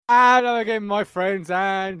Hello again, my friends,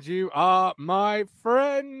 and you are my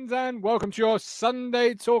friends, and welcome to your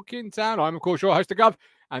Sunday Talk in Town. I'm, of course, your host, Gov,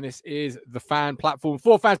 and this is the fan platform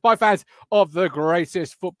for fans by fans of the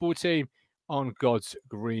greatest football team on God's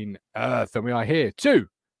green earth. And we are here to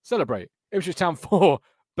celebrate Ipswich Town 4,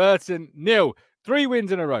 Burton 0, 3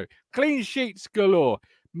 wins in a row, clean sheets galore,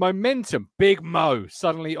 momentum, Big Mo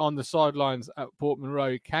suddenly on the sidelines at Portman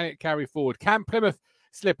Road. Can it carry forward? Can Plymouth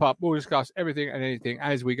slip up? We'll discuss everything and anything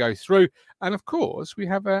as we go through. And of course, we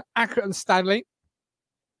have Accrington Stanley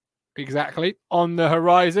exactly on the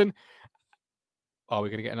horizon. Are we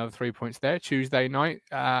going to get another 3 points there Tuesday night?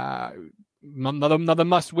 Another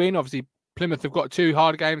must win. Obviously, Plymouth have got 2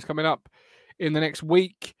 hard games coming up in the next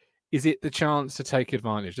week. Is it the chance to take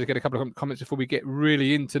advantage? Let's get a couple of comments before we get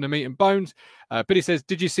really into the meat and bones. Billy says,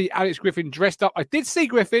 did you see Alex Griffin dressed up? I did see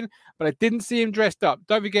Griffin, but I didn't see him dressed up.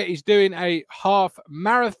 Don't forget, he's doing a half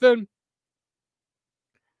marathon.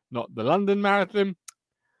 Not the London Marathon.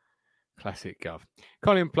 Classic, Gov.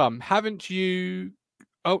 Colin Plum, haven't you...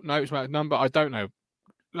 Oh, no, it's about a number. I don't know.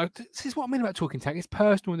 Like, this is what I mean about Talking Tank. It's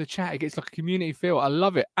personal in the chat. It gets like a community feel. I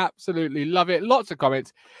love it. Absolutely love it. Lots of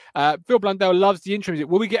comments. Phil Blundell loves the intro music.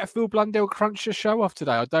 Will we get a Phil Blundell Cruncher show off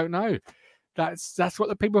today? I don't know. That's what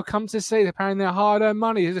the people come to see. They're paying their hard-earned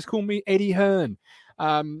money. They just call me Eddie Hearn.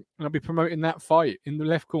 And I'll be promoting that fight in the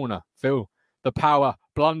left corner. Phil, the power,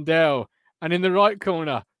 Blundell. And in the right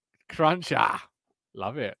corner, Cruncher.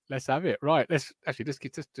 Love it. Let's have it. Right. Let's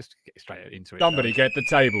get straight into it. Somebody get the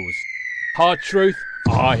tables. Hard truth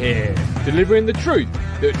are here, delivering the truth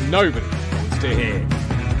that nobody wants to hear.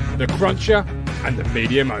 The Cruncher and the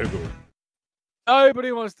Media Mogul.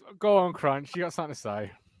 Nobody wants to go on, Crunch. You got something to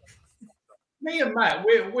say? Me and Matt,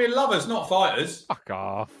 we're lovers, not fighters. Fuck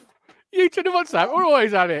off. You two the WhatsApp, we're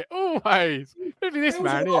always at it. Always. Look at this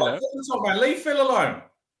man here. Man. Leave Phil alone.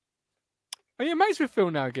 Are you mates with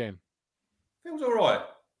Phil now again? Phil's all right.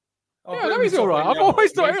 Yeah, no, he's all right. I've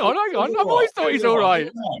always thought, hang on. I've always thought he's all right.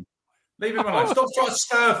 Leave him alone. Stop trying to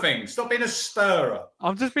stir things. Stop being a stirrer.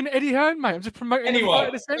 I've just been Eddie Hearn, mate. I'm just promoting anyway, the fight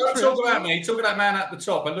of the century. Don't talk about me. Talk about that man at the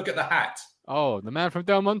top and look at the hat. Oh, the man from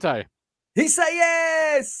Del Monte. He said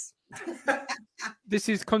yes! This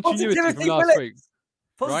is continuity from last week.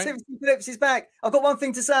 Positivity Phillips is back. I've got one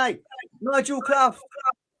thing to say. Nigel Clough,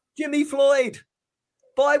 Jimmy Floyd,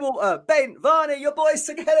 Bywater, Ben, Varney, your boys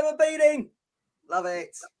took a hell of a beating. Love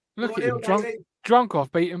it. Look at him, drunk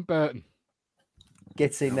off beating Burton.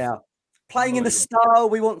 Get in now. Playing in the style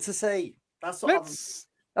we want to see. That's what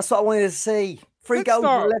I wanted to see. 3 goals in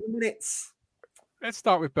 11 minutes. Let's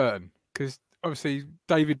start with Burton, because obviously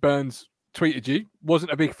David Burns tweeted you,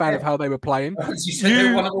 wasn't a big fan of how they were playing. You said they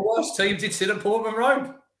were one of the worst teams he'd seen at Portman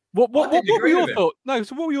Road. What were your thoughts? No,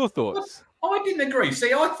 so what were your thoughts? I didn't agree.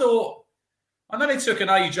 See, I know they took an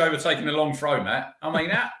age over taking a long throw, Matt. I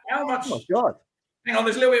mean, how much? Oh, my God. Hang on,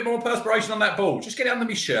 there's a little bit more perspiration on that ball. Just get it under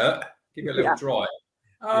my shirt. Give it a little dry.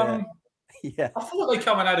 Yeah. I thought they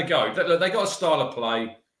come and had a go. They got a style of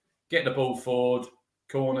play, get the ball forward,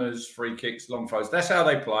 corners, free kicks, long throws. That's how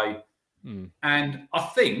they play. And I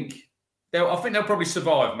think they'll probably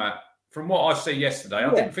survive, Matt. From what I see yesterday, I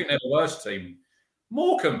didn't think they're the worst team.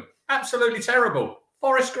 Morecambe, absolutely terrible.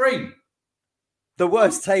 Forest Green, the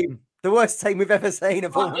worst team we've ever seen.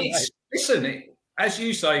 Listen, as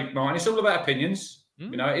you say, Martin, it's all about opinions.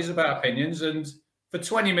 You know, it is about opinions. And for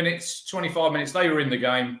 20 minutes, 25 minutes, they were in the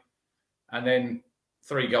game. And then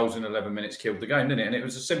 3 goals in 11 minutes killed the game, didn't it? And it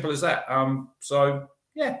was as simple as that. So,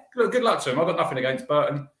 yeah, good luck to them. I've got nothing against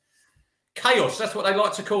Burton. Chaos, that's what they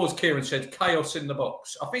like to call, as Kieran said, chaos in the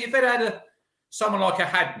box. I think if they'd had someone like a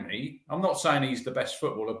Hadney, I'm not saying he's the best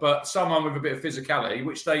footballer, but someone with a bit of physicality,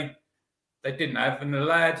 which they didn't have. And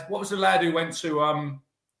what was the lad who went to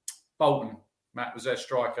Bolton? Matt was their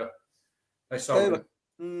striker. They sold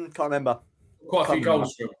him. Can't remember. Quite a few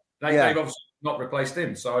goals for him. They've obviously not replaced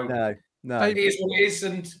him. So no. It is what it is.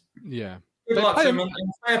 And good luck to them. And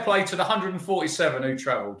fair play to the 147 who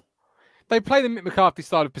travelled. They play the Mick McCarthy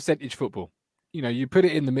style of percentage football. You know, you put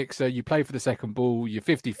it in the mixer, you play for the second ball, your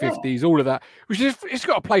 50-50s, all of that. Which is, it's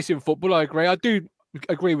got a place in football, I agree. I do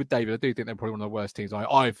agree with David. I do think they're probably one of the worst teams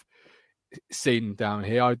I've seen down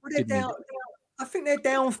here. I think their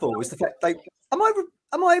downfall is the fact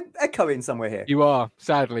Am I echoing somewhere here? You are,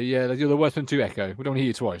 sadly, yeah. You're the worst one to echo. We don't want to hear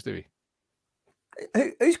you twice, do we?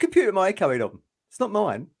 Whose computer am I echoing on? It's not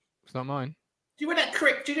mine. It's not mine. Do you wear that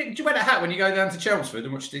do you wear that hat when you go down to Chelmsford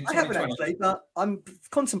and watch the? I haven't actually, but I'm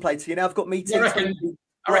contemplating. I've got meetings.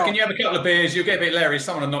 I reckon you have a couple of beers, you'll get a bit leery.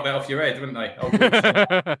 Someone will knock that off your head, wouldn't they? Oh,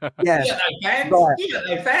 yeah. You got no fans. Right. You got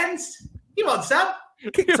no fans. You want some?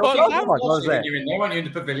 Kicked off when you were in there, weren't you, in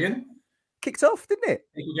the pavilion? kicked off, didn't it?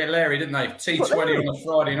 They could get Larry, didn't they? T20 on a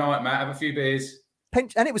Friday night, Matt. Have a few beers.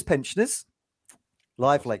 And it was pensioners.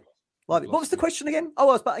 Lively. What was the question again? Oh,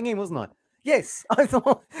 I was batting in, wasn't I? Yes, I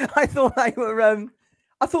thought they were.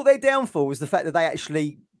 I thought their downfall was the fact that they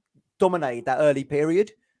actually dominated that early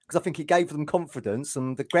period, because I think it gave them confidence,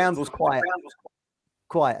 and the ground was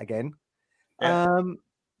quiet again. Yeah.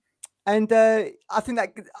 I think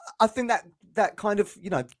that kind of,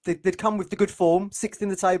 they'd come with the good form, 6th in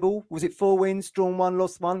the table. Was it 4 wins, drawn 1,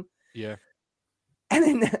 lost 1? Yeah.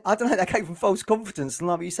 And then I don't know, that gave them false confidence. And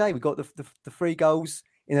like you say, we got the 3 goals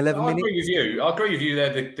in 11 minutes. I agree with you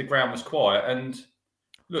there. The ground was quiet, and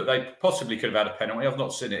look, they possibly could have had a penalty. I've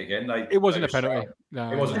not seen it again. It wasn't a penalty.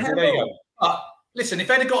 No, it wasn't. There you go. But listen, if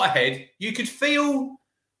they'd have got ahead, you could feel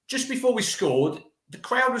just before we scored, the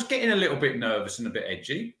crowd was getting a little bit nervous and a bit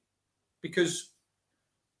edgy, because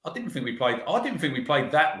I didn't think we played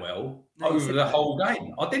that well over the whole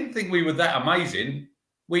game. I didn't think we were that amazing.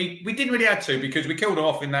 We didn't really have to, because we killed them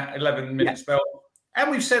off in that 11-minute spell. And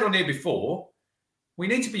we've said on here before, we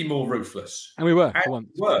need to be more ruthless. And we were. And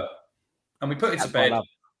we put it to bed,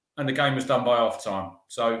 and the game was done by half time.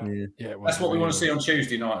 So that's what we want to see on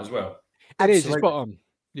Tuesday night as well. It is spot on.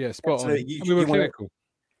 Yeah, spot on. We were clinical.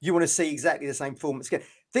 You want to see exactly the same performance again.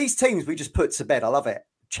 These teams we just put to bed. I love it.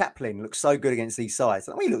 Chaplin looks so good against these sides.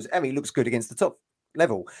 He looks good against the top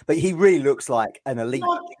level, but he really looks like an elite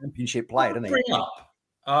championship player, doesn't he? Bring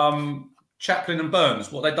up Chaplin and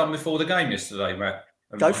Burns, what they've done before the game yesterday, Matt.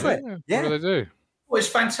 Go for it. Yeah. What do they do? Well, it's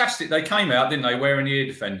fantastic. They came out, didn't they, wearing the ear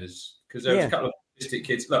defenders, because there was a couple of autistic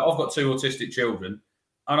kids. Look, I've got 2 autistic children,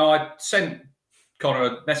 and I sent Connor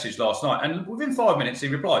a message last night, and within 5 minutes he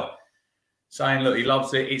replied saying, look, he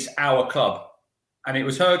loves it. It's our club. And it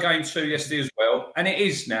was her game too yesterday as well. And it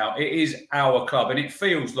is now. It is our club. And it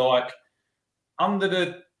feels like under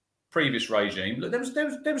the previous regime, look,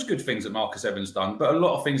 there was good things that Marcus Evans done, but a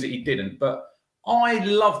lot of things that he didn't. But I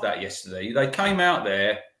loved that yesterday. They came out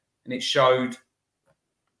there and it showed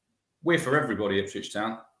we're for everybody, Ipswich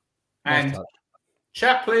Town. And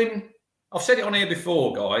Chaplin, I've said it on here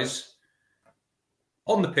before, guys.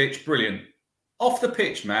 On the pitch, brilliant. Off the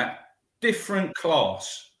pitch, Matt, different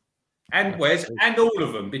class. And Wes, and all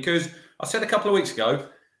of them, because I said a couple of weeks ago,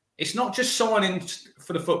 it's not just signing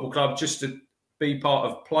for the football club just to be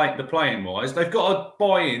part of the playing wise. They've got to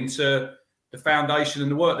buy into the foundation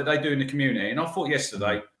and the work that they do in the community. And I thought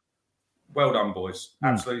yesterday, well done, boys.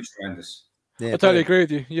 Absolutely tremendous. Yeah, I totally agree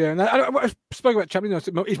with you. Yeah, and I spoke about Chaplin.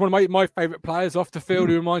 He's one of my favourite players off the field.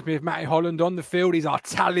 He reminds me of Matty Holland on the field. He's our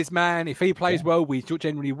talisman. If he plays well, we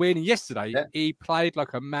generally win. And yesterday, he played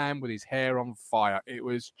like a man with his hair on fire. It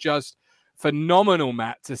was just phenomenal,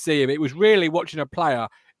 Matt, to see him. It was really watching a player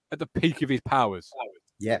at the peak of his powers.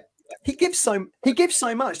 Yeah, he gives so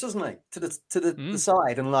much, doesn't he, to the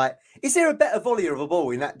side? And like, is there a better volleyer of a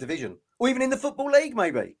ball in that division, or even in the Football League?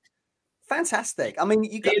 Maybe. Fantastic. I mean,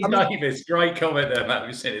 you got Davis, great comment there, Matt.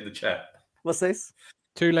 We've seen it in the chat. What's this?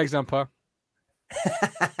 2 legs umpire.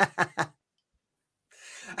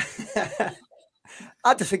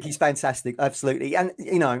 I just think he's fantastic, absolutely. And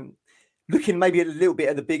looking maybe a little bit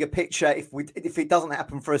at the bigger picture, if it doesn't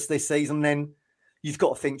happen for us this season, then you've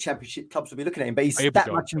got to think Championship clubs will be looking at him. But he's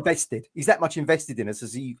that much invested. He's that much invested in us,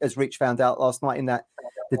 as Rich found out last night in the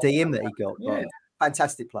DM that he got. Yeah.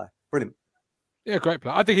 Fantastic player, brilliant. Yeah, great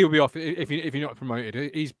player. I think he'll be off if you're not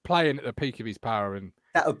promoted. He's playing at the peak of his power, and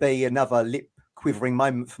that would be another lip quivering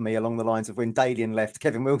moment for me along the lines of when Dalian left,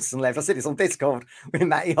 Kevin Wilson left. I said this on Discord when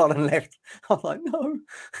Matty Holland left. I'm like, no.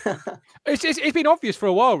 It's been obvious for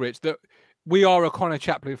a while, Rich, that we are a Connor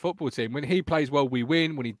Chaplin football team. When he plays well, we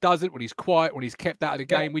win. When he doesn't, when he's quiet, when he's kept out of the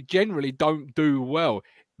game, we generally don't do well.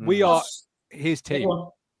 We are his team.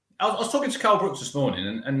 I was talking to Carl Brooks this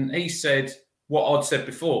morning, and he said what I'd said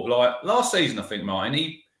before. Like last season, I think,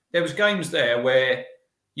 Martin, there was games there where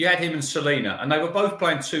you had him and Selena, and they were both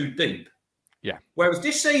playing too deep. Yeah. Whereas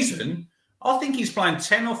this season, I think he's playing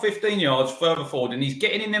 10 or 15 yards further forward, and he's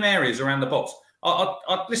getting in them areas around the box.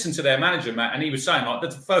 I listened to their manager, Matt, and he was saying, like,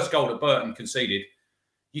 the first goal that Burton conceded,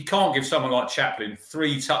 you can't give someone like Chaplin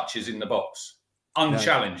 3 touches in the box,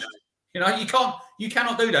 unchallenged. No. You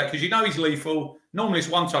cannot do that, because he's lethal. Normally it's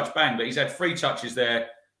 1 touch bang, but he's had 3 touches there,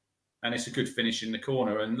 and it's a good finish in the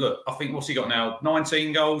corner. And look, I think, what's he got now?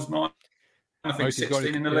 19 goals, Mike? I think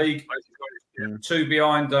 16 in the league. 2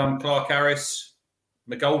 behind Clark Harris.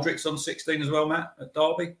 McGoldrick's on 16 as well, Matt, at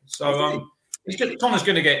Derby. So Connor's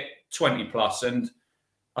going to get 20 plus. And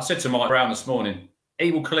I said to Mike Brown this morning,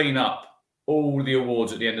 he will clean up all the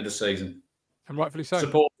awards at the end of the season. And rightfully so.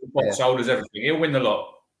 Support, box holders, everything. He'll win the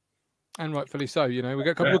lot. And rightfully so. You know, we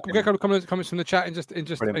get a couple of comments from the chat in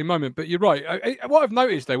just a moment. But you're right. What I've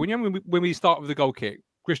noticed though, when we start with the goal kick,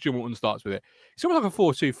 Christian Walton starts with it. It's almost like a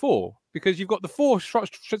 4-2-4 because you've got the four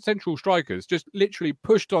central strikers just literally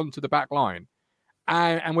pushed onto the back line,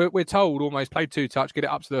 and we're told almost play 2-touch, get it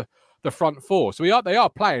up to the front four. So they are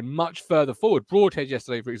playing much further forward. Broadhead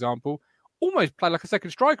yesterday, for example, almost played like a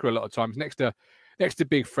second striker a lot of times next to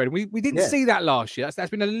Big Fred. We didn't see that last year.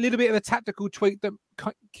 That's been a little bit of a tactical tweak that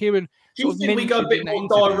Kieran. Do you think we go a bit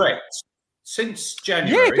more direct since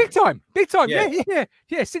January? Yeah, big time.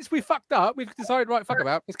 Yeah. Since we fucked up, we've decided, right, fuck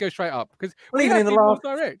about, let's go straight up because even in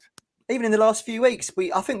the last few weeks,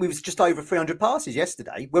 I think we was just over 300 passes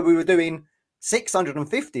yesterday, where we were doing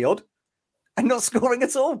 650 odd and not scoring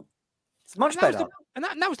at all. It's much better.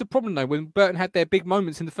 That was the problem, though, when Burton had their big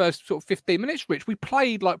moments in the first sort of 15 minutes, Rich. We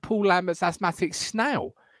played like Paul Lambert's asthmatic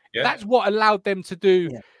snail. Yeah. That's what allowed them to do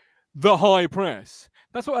the high press.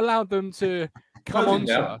 That's what allowed them to come on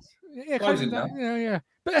to us. Yeah, closing down. Yeah.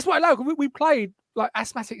 But that's what allowed. We played like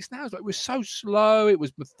asthmatic snails. Like, it was so slow. It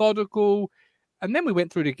was methodical. And then we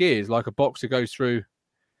went through the gears like a boxer goes through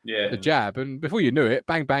the jab. And before you knew it,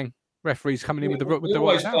 bang, bang, referees coming in with the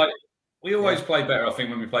right. We always play better, I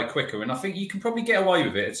think, when we play quicker. And I think you can probably get away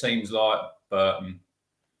with it. It seems like Burton,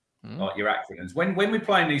 like your Accringtons. When we're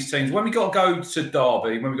playing these teams, when we got to go to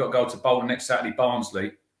Derby, when we got to go to Bolton next Saturday,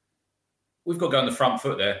 Barnsley, we've got to go on the front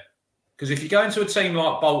foot there. Because if you go into a team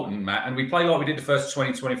like Bolton, Matt, and we play like we did the first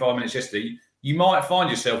 20, 25 minutes yesterday, you might find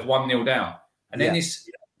yourself 1-0 down. And then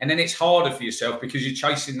it's harder for yourself because you're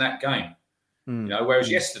chasing that game. You know,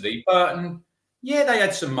 whereas yesterday, Burton, they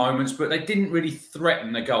had some moments, but they didn't really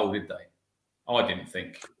threaten the goal, did they? I didn't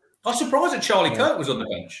think. I was surprised that Charlie Kirk was on the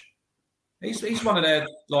bench. He's one of their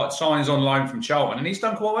signings on loan from Charlton, and he's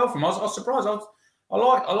done quite well for him. I was surprised. I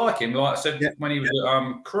like him, like I said when he was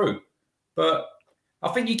at Crewe. But I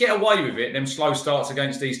think you get away with it, them slow starts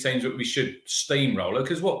against these teams that we should steamroller.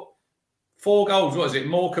 Because 4 goals, what is it?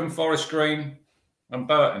 Morecambe, Forest Green and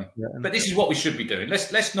Burton. Yeah. But this is what we should be doing.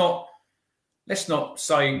 Let's not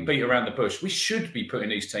say beat around the bush. We should be putting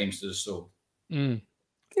these teams to the sword.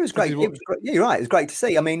 It was great. Yeah, you're right. It was great to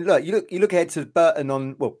see. I mean, look, you look ahead to Burton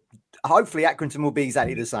on. Well, hopefully Accrington will be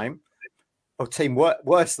exactly the same, or team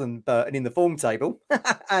worse than Burton in the form table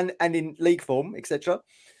and in league form, etc.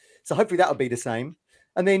 So hopefully that'll be the same.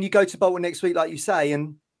 And then you go to Bolton next week, like you say,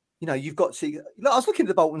 and you've got to. Look, I was looking at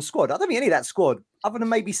the Bolton squad. I don't think any of that squad, other than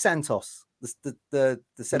maybe Santos, the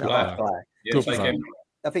centre half player. Yeah,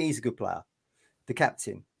 I think he's a good player. The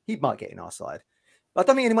captain, he might get in our side. But I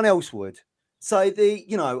don't think anyone else would. So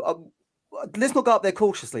let's not go up there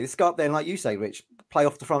cautiously. Let's go up there and, like you say, Rich, play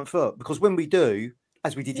off the front foot. Because when we do,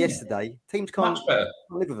 as we did yesterday, teams can't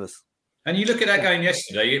live with us. And you look at that game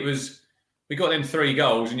yesterday, we got them 3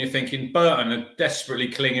 goals, and you're thinking Burton are desperately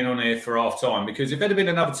clinging on here for half time, because if it had been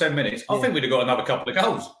another 10 minutes, I think we'd have got another couple of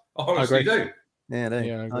goals. I honestly do. Yeah,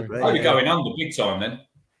 I agree. I'd be going under big time then.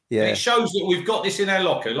 Yeah. And it shows that we've got this in our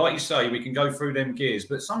locker. Like you say, we can go through them gears,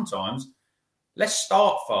 but sometimes let's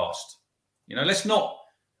start fast. Let's not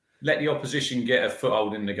let the opposition get a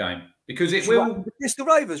foothold in the game, because it will. Bristol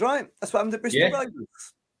Rovers, right? That's what happened to Bristol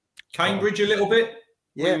Rovers. Cambridge a little bit.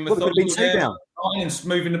 Yeah, would have been 2 down. Lions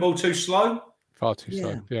moving the ball too slow. Far too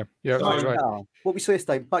slow. Yeah, that's right. What we saw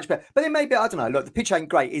yesterday, much better. But then maybe, I don't know, look, the pitch ain't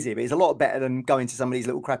great, is it? But it's a lot better than going to some of these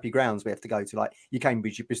little crappy grounds we have to go to, like your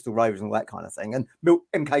Cambridge, your Bristol Rovers and all that kind of thing. And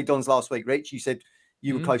MK Dons last week, Rich, you said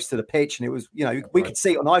you were close to the pitch, and it was, we could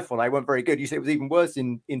see it on iPhone. They weren't very good. You said it was even worse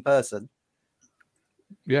in person.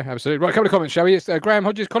 Yeah, absolutely. Right, a couple of comments, shall we? It's Graham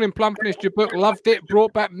Hodges, Colin Plum finished your book, loved it,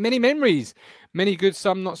 brought back many memories. Many good,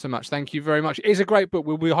 some not so much. Thank you very much. It is a great book.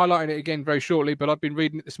 We'll be highlighting it again very shortly, but I've been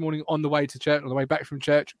reading it this morning on the way to church, on the way back from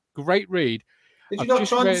church. Great read. Did you not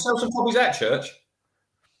try and sell some copies at church?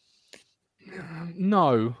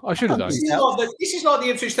 No, I should have done. This is like the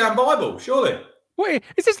Ipswich Town Bible, surely. Wait,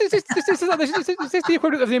 is this the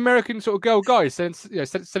equivalent of the American sort of Girl Guides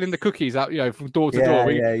selling the cookies out, from door to door?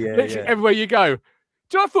 Literally everywhere you go.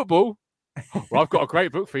 Do you like football? Well, I've got a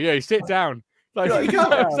great book for you. Sit down. Is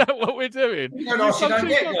that what we're doing? You don't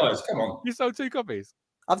get guys. Come on. You sold 2 copies.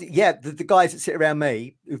 The guys that sit around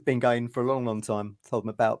me who've been going for a long, long time told them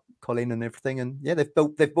about Colin and everything, and they've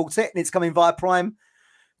bought it, and it's coming via Prime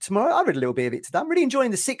tomorrow. I read a little bit of it today. I'm really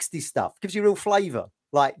enjoying the 60s stuff. Gives you real flavour,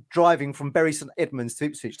 like driving from Bury St Edmunds to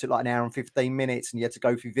Ipswich took like an hour and 15 minutes, and you had to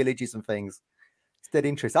go through villages and things. It's dead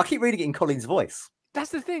interesting. I keep reading it in Colin's voice. That's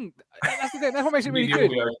the thing. That's what makes it really good.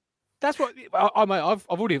 That's what I've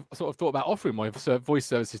already sort of thought about offering my voice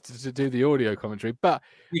services to do the audio commentary. But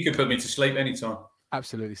you could put me to sleep anytime.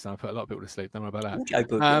 Absolutely, son. I put a lot of people to sleep. Don't worry about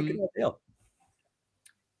that.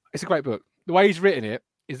 It's a great book. The way he's written it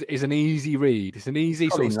is an easy read. It's an easy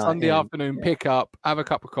sort of Sunday afternoon pick up, have a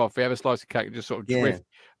cup of coffee, have a slice of cake, and just sort of drift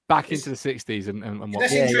back into the 60s and watch.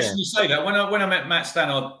 That's interesting you say that. When I met Matt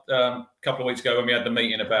Stannard a couple of weeks ago when we had the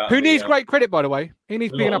meeting about who needs great credit, by the way. He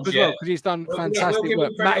needs picking up as well because he's done fantastic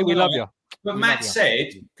work. Matty, we love you. But Matt said,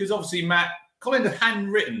 because obviously Colin had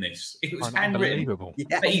handwritten this. It was handwritten.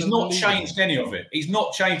 But he's not changed any of it. He's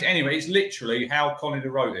not changed any of it. It's literally how Colin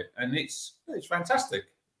wrote it. And it's fantastic.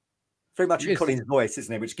 Very much in Colin's voice,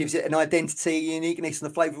 isn't it? Which gives it an identity, uniqueness,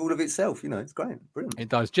 and a flavour all of itself. You know, it's great. Brilliant. It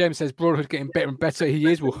does. James says Broadwood getting better and better.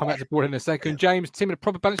 He is. We'll come back to Broadwood in a second. James, team in a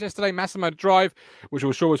proper balance yesterday. Massimo drive, which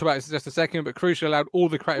we'll talk about in just a second, but crucial allowed all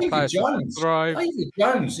the creative players to thrive. David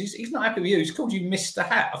Jones, he's not happy with you. He's called you Mr.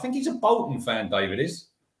 Hat. I think he's a Bolton fan, David is.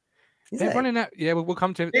 They're running that. Yeah, we'll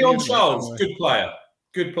come to him. Dion Charles, good player.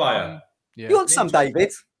 Good player. Yeah. You want some,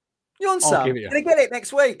 David? You want some? You're going to get it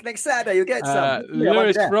next week. Next Saturday, you'll get some.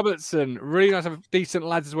 Lewis Robertson, really nice to have decent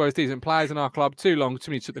lads as well as decent players in our club. Too long, too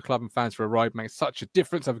many took the club and fans for a ride. Makes such a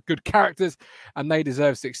difference. Have good characters and they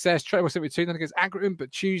deserve success. Trevor sent me 2 against Accrington,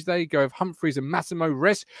 but Tuesday go with Humphreys and Massimo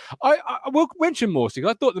rest. I will mention Morsey.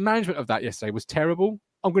 I thought the management of that yesterday was terrible.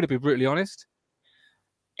 I'm going to be brutally honest.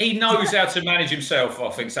 He knows how to manage himself, I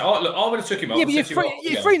think. So I would have took him off. Yeah, but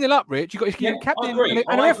you're 3-0 up, Rich. You've got your captain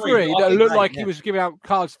and a referee that looked like he was giving out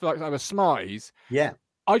cards for like smarties. Yeah.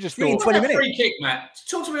 I just thought 20 minutes. Free kick, Matt.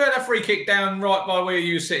 Talk to me about that free kick down right by where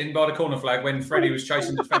you were sitting by the corner flag when Freddie was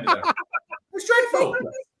chasing the defender. It was dreadful.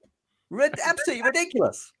 Absolutely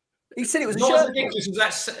ridiculous. He said it was not as ridiculous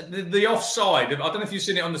as that the offside. I don't know if you've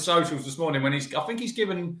seen it on the socials this morning when I think he's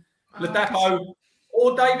given Ladapo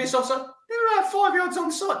or Davis offside. They were about 5 yards on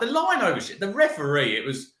side. The line overshot. The referee, it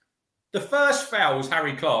was the first foul was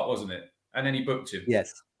Harry Clark, wasn't it? And then he booked him.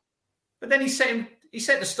 Yes. But then he set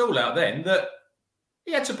the stall out then that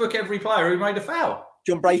he had to book every player who made a foul.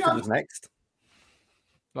 John Brayford was next.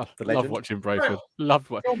 Love watching Brayford. Loved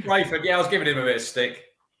watching John Brayford. Yeah, I was giving him a bit of stick.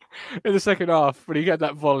 In the second half, when he had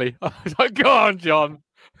that volley, I was like, go on, John.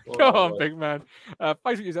 Go on, big man.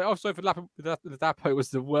 Basically, you say, so for Ladapo was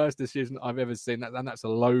the worst decision I've ever seen. And that's a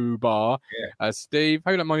low bar. Yeah. Steve,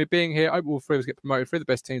 hope you don't mind me being here. I hope all 3 of us get promoted. 3 of the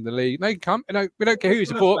best teams in the league. No, you can come. We don't care who you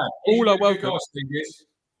support. All are welcome.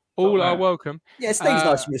 All are welcome. Yeah, Steve's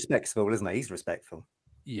nice and respectful, isn't he? He's respectful.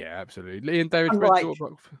 Yeah, absolutely. Lee and David.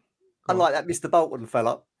 Unlike that Mr. Bolton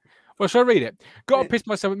fella. Well, shall I read it? Got to piss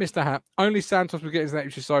myself at Mr. Hat. Only Santos was getting his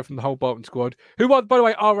extra side from the whole Bolton squad, who, by the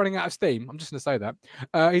way, are running out of steam. I'm just going to say that.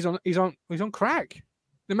 He's on crack.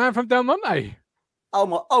 The man from Del Monte.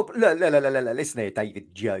 Look, listen here,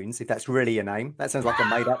 David Jones, if that's really your name. That sounds like a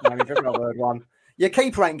made-up name. I've never heard one. Your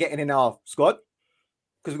keeper ain't getting in our squad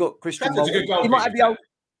because we've got Christian Walton. He might have the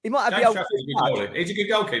old. He's a good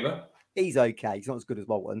goalkeeper. He's okay. He's not as good as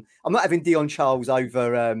Walton. I'm not having Dion Charles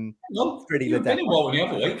over Freddie Ladapo. Been in Walton the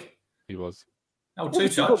other week. He was. Oh,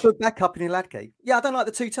 2-touch. Got good backup in Ladke. Yeah, I don't like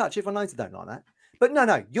the 2-touch. Everyone knows I don't like that. But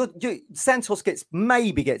no. Santos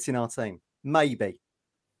maybe gets in our team. Maybe.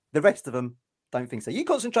 The rest of them don't think so. You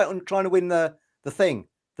concentrate on trying to win the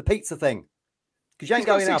pizza thing. Because you ain't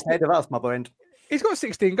going out ahead of us, my friend. He's got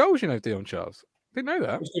 16 goals, Dion Charles. Didn't know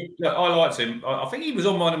that. I liked him. I think he was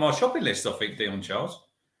on one of my shopping lists, Dion Charles.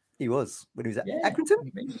 He was when he was at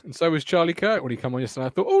Accrington. And so was Charlie Kirk when he came on yesterday. I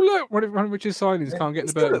thought, oh, look, one of Richard's signings can't get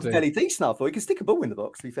the Burton. Fairly decent, I thought. He can stick a ball in the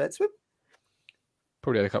box, to be fair to him.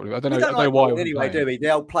 Probably had a couple of... I don't know why. Anyway, do we?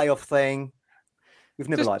 The old playoff thing. We've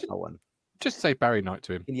never liked that one. Just say Barry Knight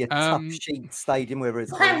to him. In your tough sheet stadium, wherever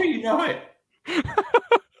it's... Barry Knight! That's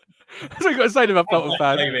what you've got to say to my Bolton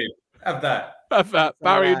fan. Have that. Have that.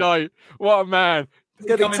 Barry Knight. What a man. It's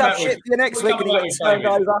going to be tough shit for you next week when you get turned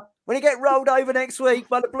over. When you get rolled over next week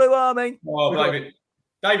by the Blue Army. Oh,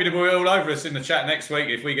 David will be all over us in the chat next week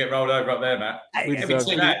if we get rolled over up there, Matt. We do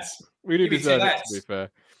deserve it, to be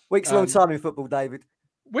fair. Week's a long time in football, David.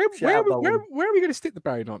 Where are we going to stick the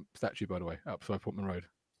Barry Knight statue, by the way, outside Portman Road?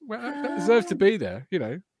 Well, that deserves to be there,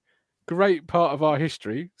 Great part of our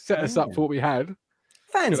history. Set us up for what we had.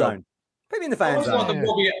 Fan zone. Put me in the fan zone.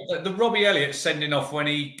 Like the Robbie Elliott sending off when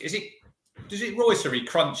does it Royce or he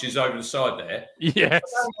crunches over the side there? Yes.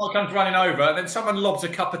 Someone comes running over and then someone lobs a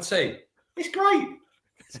cup of tea. It's great.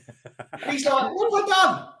 He's like, what have I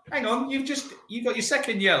done? Hang on, you've got your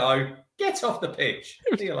second yellow. Get off the pitch.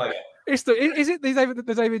 See you later. Is it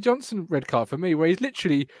the David Johnson red card for me where he's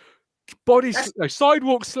literally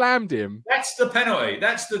sidewalk slammed him? That's the penalty.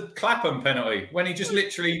 That's the Clapham penalty when he just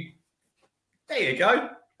literally. There you go.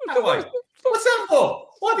 No way. What's that for?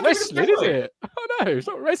 Wrestling, is it? Oh no, it's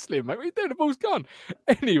not wrestling, mate. What are you doing? The ball's gone.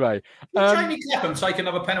 Anyway. Jamie Clapham take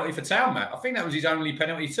another penalty for Town, Matt. I think that was his only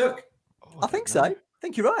penalty he took. I think so. I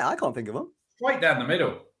think you're right. I can't think of one. Straight down the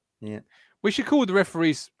middle. Yeah. We should call the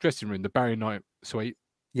referee's dressing room the Barry Knight suite.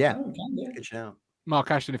 Yeah, Okay, good shout.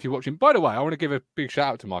 Mark Ashton, if you're watching. By the way, I want to give a big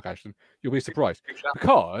shout out to Mark Ashton. You'll be surprised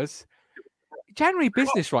because January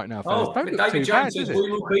business right now, fellas. Don't look David too Jones bad, says is we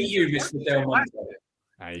it? will beat you, Mr. Del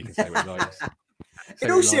Monte. You can say what you like.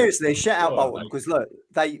 In all seriousness, shout out Bolton because look,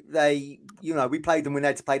 they, we played them when they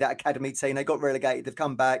had to play that academy team. They got relegated. They've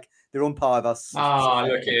come back. They're on par with us. Look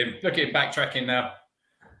at him! Look at him backtracking now,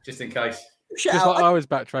 just in case. Just like I was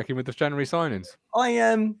backtracking with the January signings.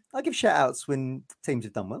 I give shout outs when teams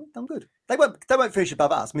have done well, done good. They won't finish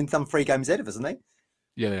above us. I mean, done 3 games ahead of us, haven't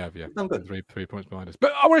they? Yeah, they have. Yeah, done good. 3 points behind us.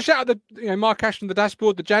 But I want to shout out the Mark Ashton, the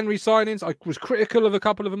dashboard, the January signings. I was critical of a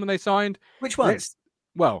couple of them when they signed. Which ones?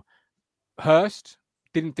 Well, Hurst.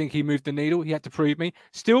 Didn't think he moved the needle. He had to prove me.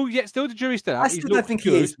 Still the jury's still out. I still don't think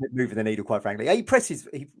he is moving the needle, quite frankly. He presses.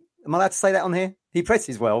 Am I allowed to say that on here? He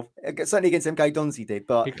presses well. Certainly against MK Dons he did,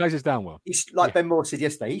 but he closes down well. He's like Ben Moore said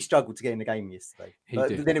yesterday. He struggled to get in the game yesterday. He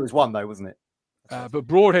did. Then it was 1 though, wasn't it? But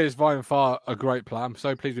Broadhead is by far a great player. I'm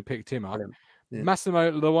so pleased we picked him up. Yeah.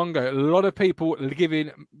 Massimo Luongo. A lot of people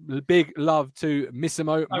giving big love to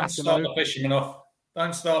Massimo. Don't start the fisherman off.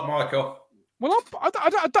 Don't start Mike off. Well,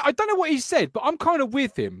 I don't know what he said, but I'm kind of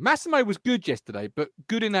with him. Massimo was good yesterday, but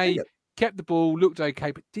good kept the ball, looked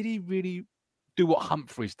okay. But did he really do what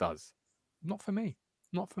Humphreys does? Not for me.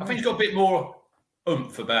 I think he's got a bit more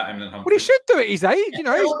oomph about him than Humphreys. Well, he should do at his age.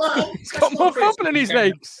 He's got more football in his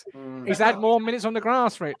legs. He's had more minutes on the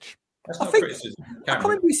grass, Rich. That's not criticism. I can't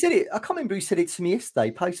remember who said it. I can't remember who said it to me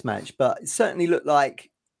yesterday post-match, but it certainly looked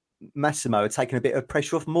like Massimo had taken a bit of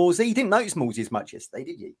pressure off Morsey. You didn't notice Morsey as much yesterday,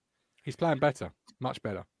 did you? He's playing better, much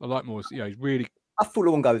better. I like Morsey. He's really. I thought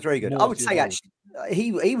Luongo was very good. I would say actually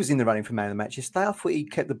he was in the running for man of the match yesterday. I thought he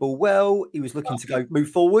kept the ball well. He was looking to move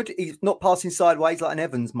forward. He's not passing sideways like an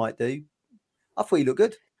Evans might do. I thought he looked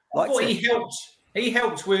good. I thought he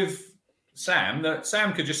helped with Sam. That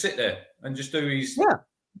Sam could just sit there and just do his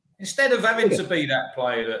instead of having to be that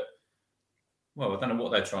player that. Well, I don't know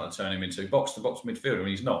what they're trying to turn him into, box to box midfielder, and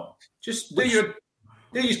he's not. Just do your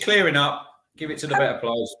clearing up. Give it to the better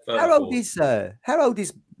players. How old is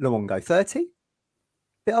Luongo? 30?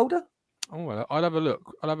 Bit older? Oh, well, I'll have a look.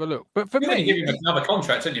 But for me, give him another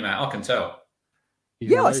contract, didn't you, Matt? I can tell.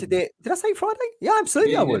 I said it. Did I say Friday? Yeah,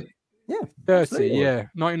 absolutely. I would. Yeah, 30. Absolutely. Yeah,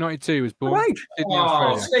 1992 was born. Right.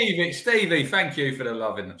 Stevie, thank you for the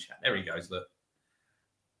love in the chat. There he goes. Look.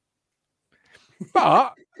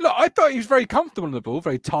 But look, I thought he was very comfortable on the ball,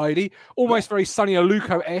 very tidy, almost very Sonny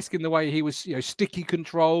Aluko-esque in the way he was, sticky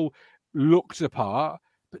control. Looked apart,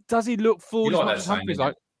 but does he look forward as much as Humphreys?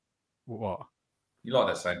 Like what? You like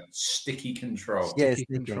that saying? Sticky control. Yeah,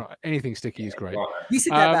 sticky control. Anything sticky is great. You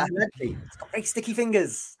said that about Hadley. He's got very sticky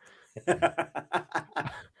fingers. It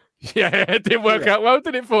didn't work out well,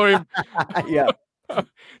 did it, for him? Yeah.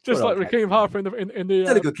 Just like Raheem Harper in the.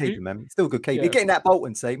 Still a good keeper, man. Still a good keeper. You're getting that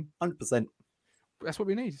Bolton team, 100%. That's what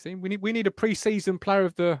we need. See, we need a pre-season player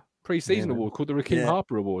of the pre-season award called the Raheem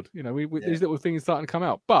Harper Award. These little things starting to come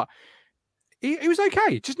out, but. He was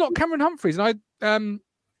okay, just not Cameron Humphreys. And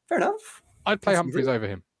fair enough. I'd play Humphreys over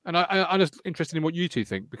him. And I'm just interested in what you two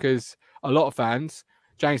think, because a lot of fans,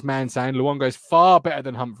 James Mann saying Luongo is far better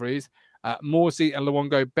than Humphreys. Morsey and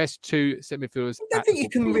Luongo, best 2 centre midfielders. I don't think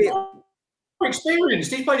you can really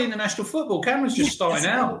experienced. He's played international football. Cameron's just starting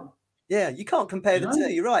out. Yeah, you can't compare the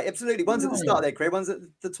two. You're right, absolutely. One's at the start of their career, one's at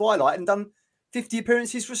the twilight, and done 50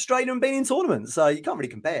 appearances for Australia and been in tournaments. So you can't really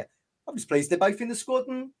compare. I'm just pleased they're both in the squad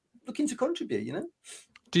and looking to contribute,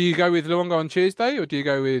 Do you go with Luongo on Tuesday, or do you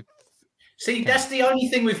go with... See, that's the only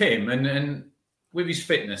thing with him and with his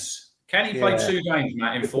fitness. Can he play 2 games,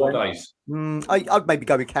 Matt, in 4 days? I'd maybe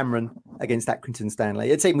go with Cameron against Accrington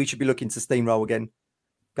Stanley. A team we should be looking to steamroll again.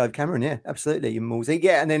 Go with Cameron, yeah, absolutely. And Morsey,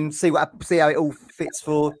 and then see how it all fits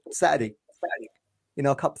for Saturday in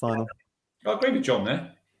our cup final. I agree with John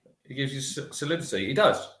there. He gives you solidity. He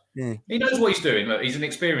does. Yeah. He knows what he's doing. Look, he's an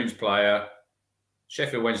experienced player.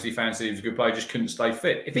 Sheffield Wednesday fans said he was a good player, just couldn't stay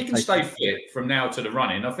fit. If he can stay fit from now to the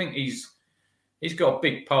running, I think he's got a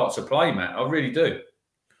big part to play, Matt. I really do.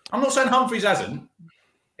 I'm not saying Humphreys hasn't.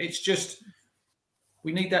 It's just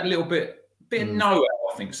we need that little bit of know-how,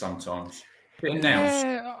 I think, sometimes. Bit of nous.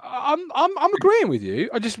 Yeah, I'm agreeing with you.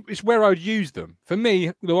 It's where I'd use them. For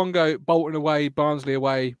me, Luongo, Bolton away, Barnsley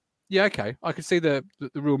away. Yeah, okay. I can see the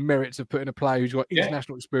real merits of putting a player who's got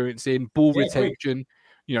international experience in ball retention.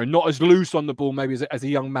 Not as loose on the ball, maybe as a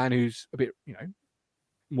young man who's a bit,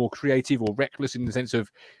 more creative or reckless in the sense of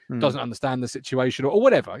doesn't understand the situation or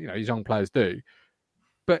whatever, these young players do.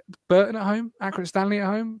 But Burton at home, Accrington Stanley at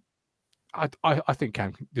home, I think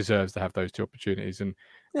Cam deserves to have those 2 opportunities. And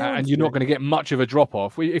you're not going to get much of a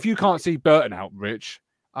drop-off. If you can't see Burton out, Rich,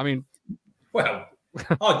 I mean, Well,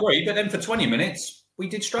 I agree, but then for 20 minutes, we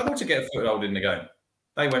did struggle to get a foothold in the game.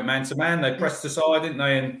 They went man to man. They pressed aside, didn't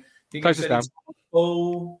they? And close us down.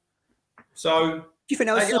 So, do you think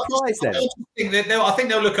that was a surprise then? I think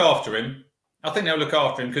they'll look after him. I think they'll look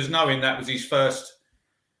after him because knowing that was his first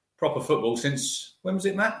proper football since, when was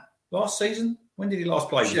it, Matt? Last season? When did he last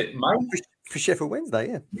play? Was it May? For Sheffield Wednesday,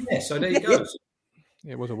 yeah. Yeah, so there you go.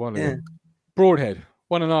 Yeah, it was a while ago. Broadhead,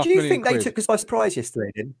 £1.5 million. Do you think they took us by surprise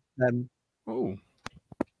yesterday, then? I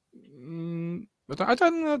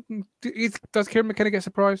don't know. Does Kieran McKenna get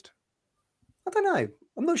surprised? I don't know.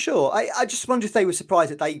 I'm not sure. I just wonder if they were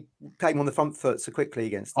surprised that they came on the front foot so quickly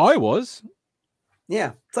against us. I was.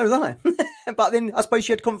 Yeah, so was I. But then I suppose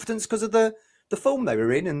you had confidence because of the form they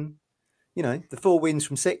were in and, the 4 wins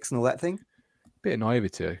from 6 and all that thing. Bit of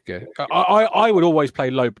naivety. Okay. I would always play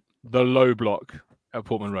the low block at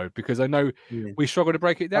Portman Road because I know we struggle to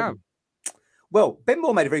break it down. Well, Ben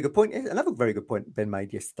Moore made a very good point. Another very good point Ben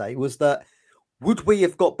made yesterday was that would we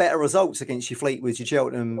have got better results against your Fleetwoods, your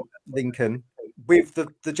Cheltenham, Lincoln, with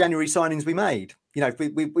the January signings we made?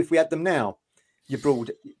 If we had them now, your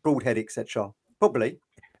Broadhead, etc. Probably.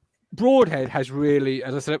 Broadhead has really,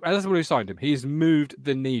 as I said, as we signed him, he's moved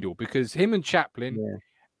the needle because him and Chaplin,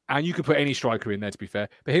 and you could put any striker in there to be fair,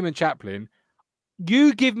 but him and Chaplin,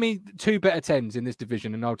 you give me 2 better 10s in this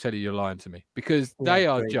division and I'll tell you you're lying to me because they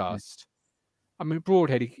are just, I mean,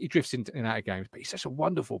 Broadhead, he drifts in and out of games, but he's such a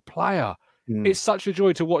wonderful player. It's such a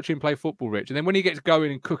joy to watch him play football, Rich. And then when he gets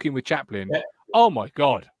going and cooking with Chaplin, oh my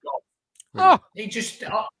God. Really. He just,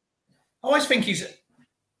 I always think he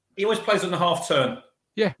always plays on the half turn.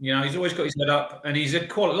 Yeah. He's always got his head up and he's a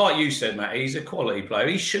quality, like you said, Matt, he's a quality player.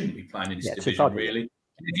 He shouldn't be playing in this division, really.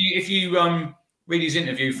 If you read his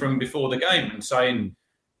interview from before the game and saying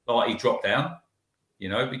like he dropped down,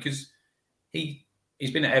 because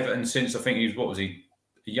he's been at Everton since I think he was, a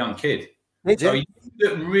young kid. So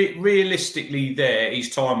realistically there, his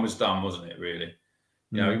time was done, wasn't it, really?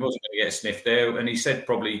 He wasn't going to get a sniff there. And he said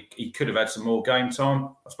probably he could have had some more game time.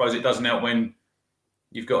 I suppose it doesn't help when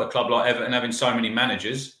you've got a club like Everton having so many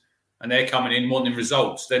managers and they're coming in wanting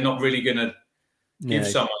results. They're not really going to give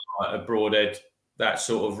someone like a Broadhead that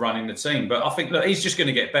sort of running the team. But I think, look, he's just going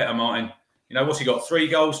to get better, Martin. What's he got? 3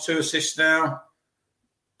 goals, 2 assists now?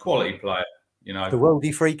 Quality player, The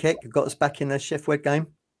worldie free kick got us back in the Sheffield game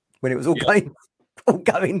when it was all going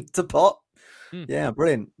to pot. Yeah,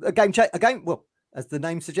 brilliant. A game, well, as the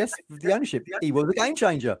name suggests, the ownership, he was a game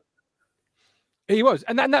changer. He was.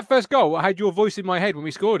 And that first goal, I had your voice in my head when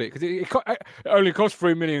we scored it because it only cost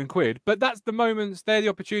 £3 million. But that's the moments, they're the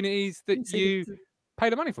opportunities that you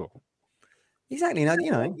pay the money for. Exactly. I've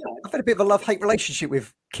had a bit of a love-hate relationship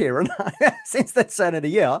with Kieran since the turn of the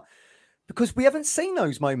year because we haven't seen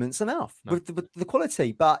those moments enough with the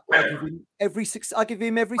quality. But I give him every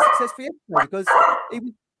success for yesterday because he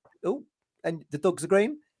was. Oh, and the dogs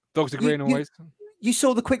agreeing. Dogs agreeing always. You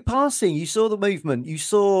saw the quick passing, you saw the movement, you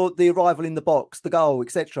saw the arrival in the box, the goal,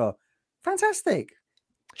 etc. Fantastic.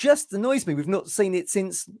 Just annoys me. We've not seen it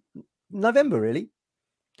since November, really.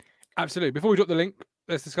 Absolutely. Before we drop the link,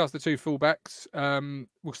 let's discuss the 2 fullbacks.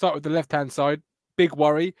 We'll start with the left-hand side. Big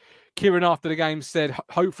worry. Kieran, after the game, said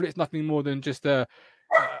hopefully it's nothing more than just a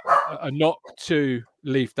knock to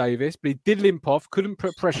Leif Davis, but he did limp off, couldn't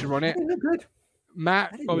put pressure on it. He looked good.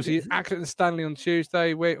 Matt, obviously, Accrington Stanley on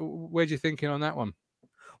Tuesday. Where's you thinking on that one?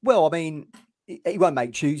 Well, I mean, he won't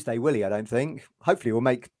make Tuesday, will he? I don't think. Hopefully, he'll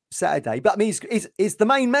make Saturday. But I mean, is the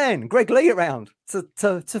main man, Greg Lee, around to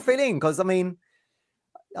fill in? Because I mean,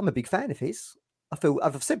 I'm a big fan of his.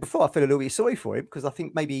 I've said before, I feel a little bit sorry for him because I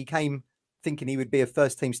think maybe he came thinking he would be a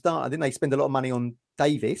first team starter. Didn't they spend a lot of money on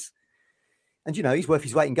Davis? And he's worth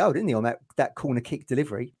his weight in gold, isn't he, on that corner kick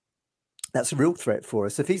delivery? That's a real threat for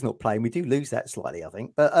us. If he's not playing, we do lose that slightly, I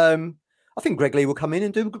think. But I think Greg Lee will come in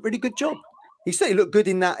and do a really good job. He certainly looked good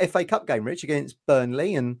in that FA Cup game, Rich, against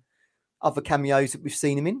Burnley and other cameos that we've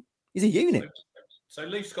seen him in. He's a unit. So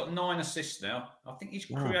Leif's got 9 assists now. I think he's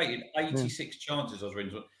created 86 chances, I was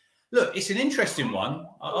reading. Look, it's an interesting one.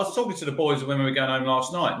 I was talking to the boys when we were going home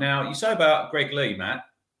last night. Now, you say about Greg Lee, Matt.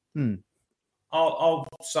 I'll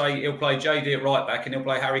say he'll play JD at right back and he'll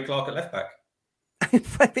play Harry Clark at left back.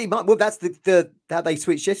 Well, that's the how they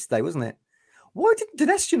switched yesterday, wasn't it? Why did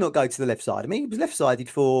Dinestia not go to the left side? I mean, he was left-sided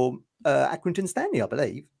for Accrington Stanley, I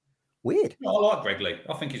believe. Weird. I like Greg Lee.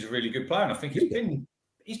 I think he's a really good player, and I think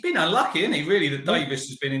he's been unlucky, isn't he? Really, that Davis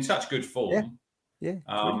has been in such good form. Yeah,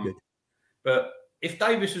 really good. But if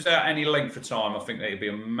Davis was out any length of time, I think that would be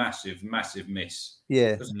a massive, massive miss.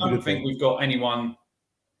 Yeah, because I don't think we've got anyone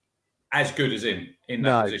as good as him in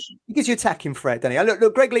that position. He gives you attacking threat, doesn't he?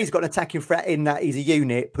 Look, Greg Lee's got an attacking threat in that he's a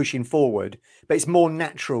unit pushing forward, but it's more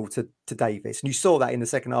natural to Davis. And you saw that in the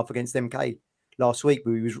second half against MK last week,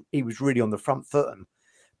 where he was really on the front foot and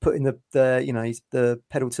putting the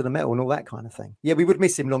pedal to the metal and all that kind of thing. Yeah, we would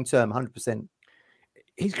miss him long term, 100%.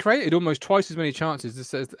 He's created almost twice as many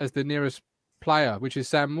chances as the nearest player, which is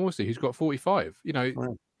Sam Morsey, who's got 45. You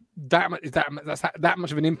know, that's that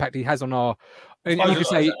much of an impact he has on our. And you can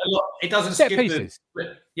say it doesn't set give pieces.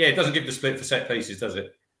 It doesn't give the split for set pieces, does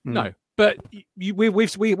it? No, but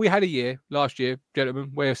we had a year last year,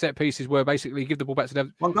 gentlemen, where set pieces were basically give the ball back to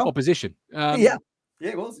the opposition.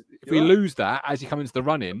 It was. If we lose that as you come into the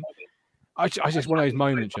run in, I just one of those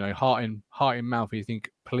moments, you know, heart in mouth, and you think,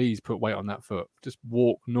 please put weight on that foot. Just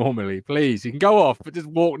walk normally, please. You can go off, but just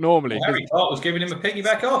walk normally. Well, Harry Clark was giving him a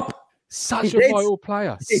piggyback off. Such a vital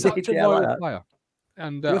player. Such a vital player.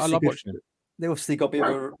 And I love watching him. They obviously got a bit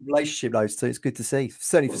of a relationship, those two. It's good to see.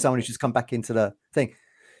 Certainly for someone who's just come back into the thing.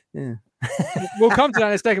 Yeah. We'll come to that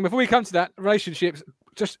in a second. Before we come to that, relationships,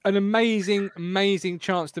 just an amazing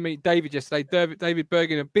chance to meet David yesterday. David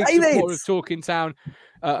Bergin, a big supporter of Talking Town,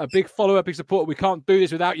 a big follower, big supporter. We can't do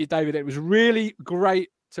this without you, David. It was really great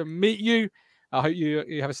to meet you. I hope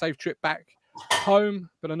you have a safe trip back home.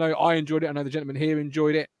 But I know I enjoyed it. I know the gentleman here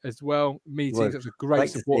enjoyed it as well. Meeting such a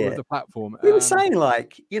great supporter of the platform. We were saying,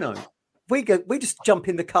 like, you know, we just jump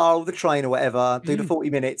in the car or the train or whatever, do the 40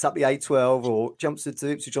 minutes up the A12 or jumps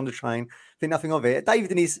to Ipswich on the train. Think nothing of it.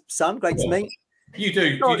 David and his son, great to meet. You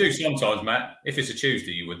do sometimes, Matt. If it's a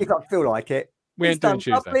Tuesday, you would. If I feel like it. We ain't doing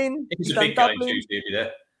Tuesday. Dublin. If it's a big game Tuesday, if you're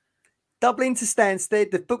there. Dublin to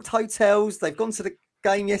Stansted. They've booked hotels. They've gone to the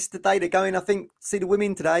game yesterday. They're going, I think, see the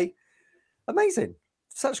women today. Amazing.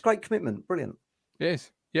 Such great commitment. Brilliant.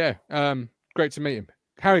 Yes. Yeah. Great to meet him.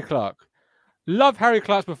 Harry Clark. Love Harry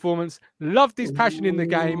Clark's performance. Loved his passion in the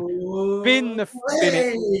game. Bin it. Love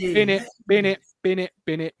it. Love it.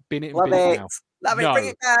 Bring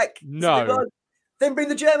it back. No. Then bring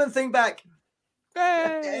the German thing back.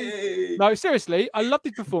 Hey. No, seriously, I loved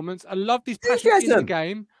his performance. I loved his passion in the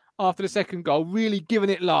game after the second goal. Really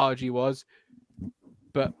giving it large, he was.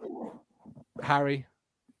 But Harry,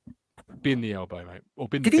 bin the elbow, mate. Or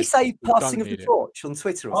bin Did he say passing of the torch on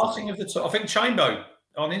Twitter? Passing of the torch. I think Chambo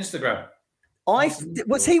on Instagram.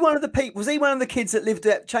 Was he one of the people? Was he one of the kids that lived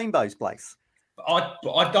at Chambo's place? I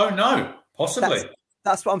don't know. Possibly.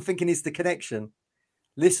 That's what I'm thinking is the connection.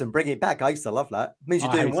 Listen, bring it back. I used to love that. It means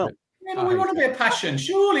you're doing well. Yeah, but we want a bit of passion.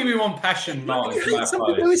 Surely we want passion, Martin.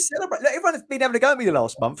 Something to do with celebrate. Everyone's been having a go at me the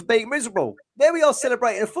last month for being miserable. There we are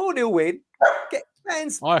celebrating a 4-0 win. Get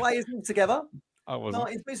fans, players all together. I wasn't.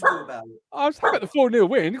 Martin's miserable about it. I was happy at the 4-0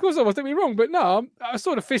 win. Of course I was, don't get me wrong, but no, I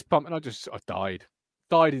saw the fist pump and I died.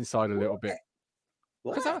 Died inside a little bit.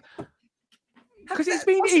 Because he's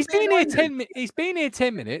been here 10 minutes. He's been here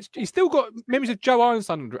 10 minutes. He's still got memories of Joe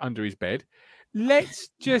Ironson under his bed. Let's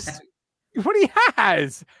just what he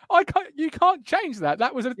has. You can't change that.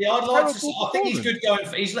 That was a I'd like to. I think he's good going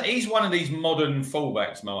for. He's one of these modern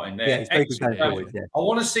fullbacks, Martin. I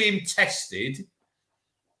want to see him tested,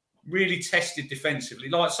 really tested defensively.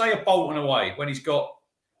 Like say a Bolton away when he's got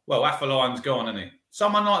Affelay's gone, isn't he?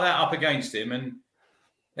 Someone like that up against him, and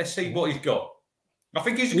let's see what he's got. I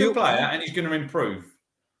think he's a good player and he's going to improve,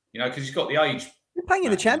 because he's got the age. You're playing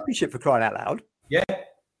in the Championship for crying out loud. Yeah.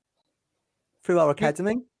 Through our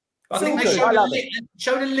academy. I think they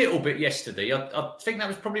showed a little bit yesterday. I think that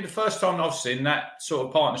was probably the first time I've seen that sort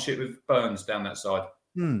of partnership with Burns down that side.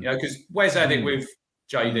 Because Wes had it with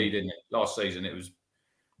JD, didn't it? Last season it was.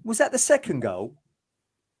 Was that the second goal?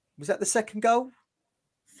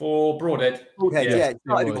 For Broadhead. Yeah.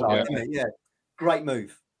 Great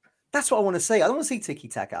move. That's what I want to see. I don't want to see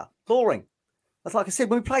tiki-taka. Boring. That's like I said,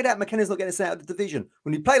 when we played out, McKenna's not getting us out of the division.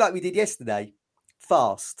 When we play like we did yesterday,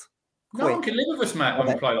 fast. No one can live with us, Matt, when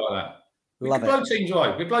we play like that. We can blow teams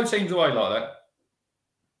away. We blow teams away like that.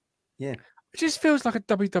 Yeah. It just feels like a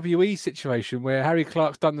WWE situation where Harry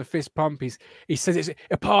Clark's done the fist pump. He says it's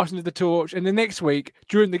a passing of the torch. And the next week,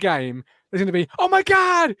 during the game, there's going to be, oh my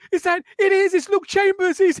God, it's Luke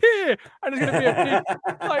Chambers, he's here. And there's going to be a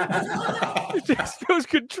big, it just feels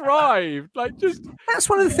contrived. That's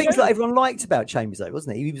one of the things that everyone liked about Chambers, though,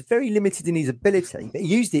 wasn't he? He was very limited in his ability, but he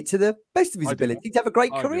used it to the best of his ability to have a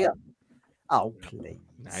great career. Oh, please.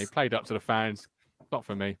 No, he played up to the fans. Not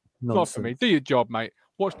for me. Nonsense. Not for me. Do your job, mate.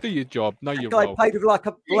 Do your job. Know your role. Played with like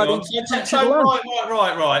a bloody.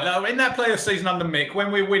 Right. Now, in that playoff season under Mick,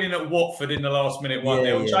 when we're winning at Watford in the last minute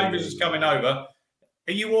 1-0, Chambers is coming over.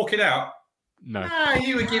 Are you walking out? No.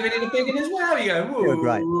 You were giving it a big one as well. You go, you were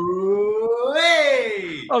great.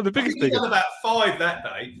 Hey! Oh, the biggest big one. He done about 5 that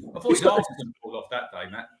day. I thought his Arsenal pulled off that day,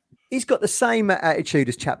 Matt. He's got the same attitude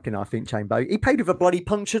as Chaplin, I think, Chambo. He paid with a bloody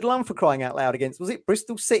punctured lung for crying out loud against, was it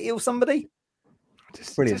Bristol City or somebody?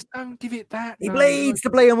 Just don't give it that. He bleeds the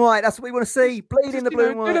blue and white. That's what we want to see. Bleeding the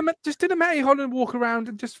blue and white. Just did a Matty Holland walk around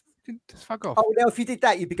and just fuck off. Oh, now if you did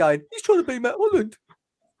that, you'd be going, he's trying to be Matt Holland.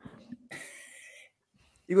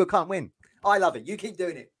 You can't win. I love it. You keep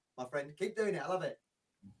doing it, my friend. Keep doing it. I love it.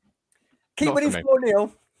 Keep winning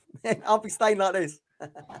 4-0. I'll be staying like this.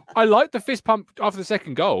 I like the fist pump after the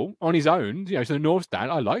second goal on his own, to the North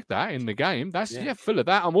Stand. I like that in the game. That's full of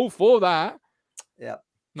that. I'm all for that. Yeah.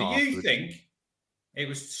 Do you think it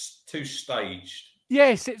was too staged?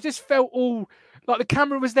 Yes, it just felt all like the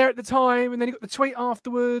camera was there at the time, and then he got the tweet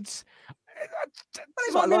afterwards.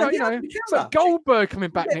 It's like Goldberg coming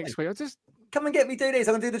back next week. Come and get me do this.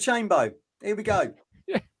 I'm gonna do the Chambo. Here we go.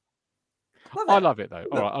 Yeah. I love it though.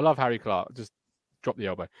 All right. I love Harry Clark. Just drop the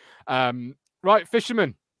elbow. Right,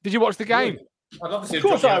 Fisherman, did you watch the game? Of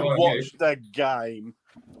course I watched the game.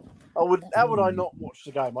 How would I not watch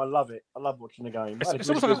the game? I love it. I love watching the game. It's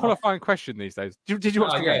almost like a qualifying question these days. Did you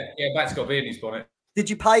watch the game? Yeah, Matt's got to be in his bonnet. Did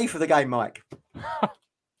you pay for the game, Mike? I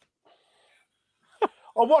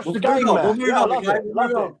watched the game, man. I loved it.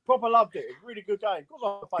 Proper loved it. Really good game. Of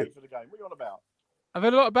course I paid for the game. What are you on about? I've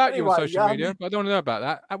heard a lot about you on social media, but I don't want to know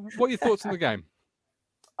about that. What are your thoughts on the game?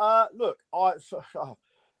 Look,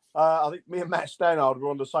 I think me and Matt Stannard were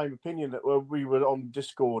on the same opinion that we were on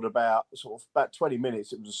Discord about 20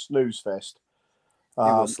 minutes. It was a snooze fest.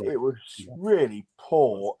 It was really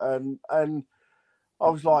poor, and I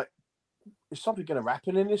was like, "Is something going to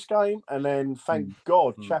happen in this game?" And then, thank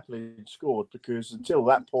God, Chaplin scored, because until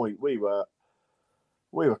that point, we were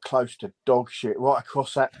close to dog shit right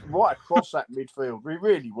across that midfield. We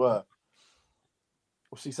really were.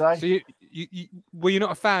 What's he say? So you were you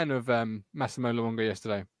not a fan of Massimo Luongo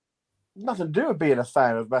yesterday? Nothing to do with being a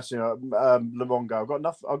fan of Massimo Luongo.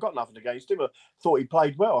 I've got nothing against him. I thought he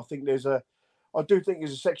played well. I do think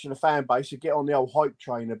there's a section of fan base who get on the old hype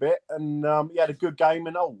train a bit, and he had a good game.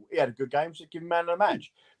 So give him man of the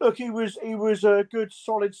match. Look, he was a good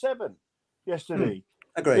solid 7 yesterday.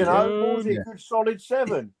 Agreed. Was he a good solid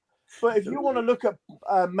 7? But if you want to look at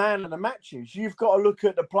man of the matches, you've got to look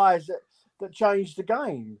at the players that changed the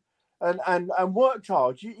game and worked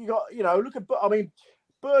hard. You got look at. I mean,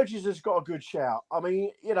 Burgess has got a good shout. I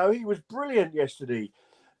mean, he was brilliant yesterday.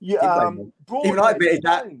 Broadhead,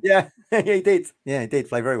 yeah, he did. Yeah, he did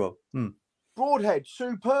play very well. Broadhead,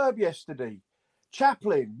 superb yesterday.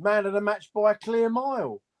 Chaplin, man of the match by a clear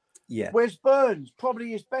mile. Yeah. Wes Burns,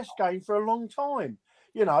 probably his best game for a long time.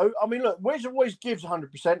 I mean, look, Wes always gives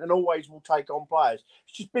 100% and always will take on players.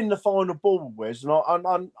 It's just been the final ball with Wes, and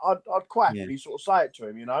I'd quite happily sort of say it to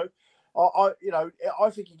him. I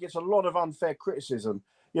think he gets a lot of unfair criticism.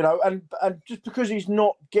 And just because he's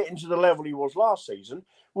not getting to the level he was last season.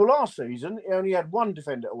 Well, last season he only had one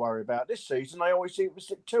defender to worry about. This season they always seem to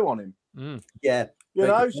stick 2 on him. Yeah.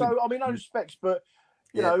 So I mean, no respects, but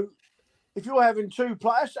if you're having 2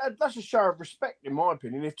 players, that's a show of respect, in my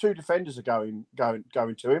opinion. If 2 defenders are going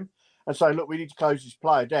to him and say, look, we need to close this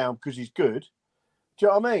player down because he's good. Do you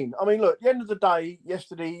know what I mean? I mean, look, at the end of the day,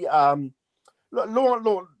 yesterday,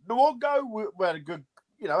 Luongo had a good,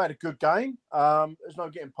 had a good game. There's no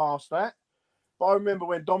getting past that. But I remember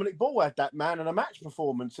when Dominic Ball had that man of the match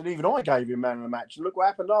performance, and even I gave him man of the match. And look what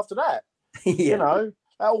happened after that.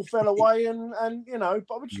 That all fell away, and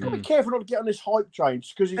but we just got to be careful not to get on this hype train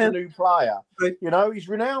just because he's a new player. He's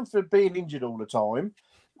renowned for being injured all the time.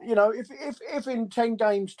 If in 10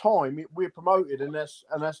 games' time we're promoted, and that's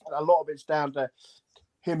a lot of it's down to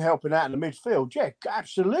him helping out in the midfield, yeah,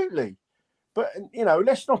 absolutely. But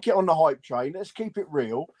let's not get on the hype train. Let's keep it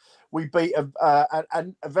real. We beat a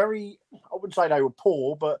very, I wouldn't say they were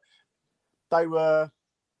poor, but they were.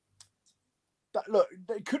 Look,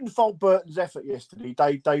 they couldn't fault Burton's effort yesterday.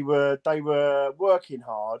 They were working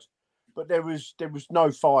hard, but there was no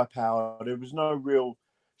firepower. There was no real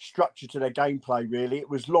structure to their gameplay. Really, it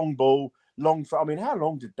was long ball, long. I mean, how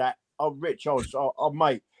long did that? Rich,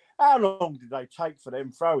 mate. How long did they take for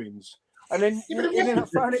them throw-ins? And then you end up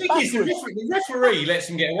throwing it backwards. The referee lets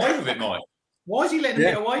him get away with it, Mike. Why is he letting him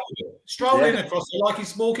get away with it? Strolling across it like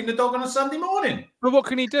he's walking the dog on a Sunday morning. But what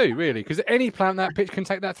can he do, really? Because any player on that pitch can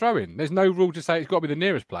take that throw in. There's no rule to say it's got to be the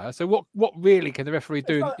nearest player. So what really can the referee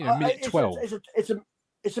do in minute 12? It's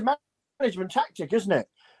a management tactic, isn't it?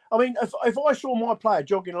 I mean, if I saw my player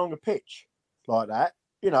jogging along a pitch like that,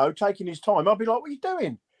 taking his time, I'd be like, what are you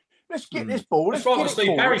doing? Let's get this ball. That's right what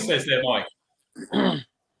Steve Parry says there, Mike.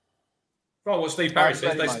 Right, what Steve Parry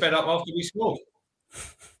says, they sped up after we scored.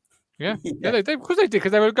 Yeah, they did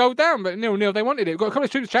because they were a goal down, but 0-0 they wanted it. We've got a couple of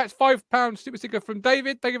student chats. £5 super sticker from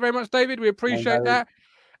David. Thank you very much, David. We appreciate that.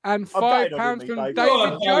 and I'm £5 gutted from on you, David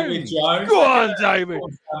David Jones. Jones. Go on, David. Go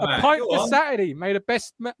on, A man. pint Go for on. Saturday. Made a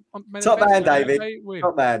best. Top man, David. Win.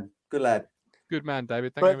 Top man. Good lad. Good man,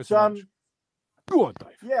 David. Thank you ever so much. Go on,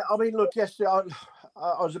 Dave. Yeah, I mean, look, yesterday I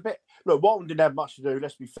was a bit. Look, Walton didn't have much to do.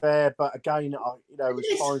 Let's be fair, but again, it was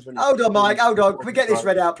times when. Hold on, Mike. Hold on. Can we get this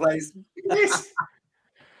read out, please?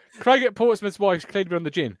 Craig at Portsmouth's wife clearly been on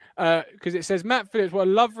the gin because it says Matt Phillips, what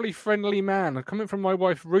a lovely, friendly man. Coming from my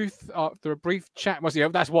wife Ruth after a brief chat. Well, yeah,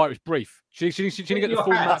 that's why it was brief. She didn't get the full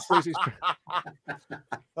Matt Phillips.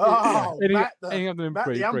 Oh, Matt,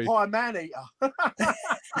 brief. The umpire man eater.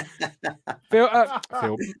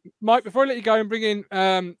 Phil, Mike, before I let you go and bring in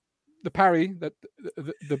the parry,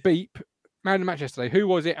 the beep, man of the match yesterday. Who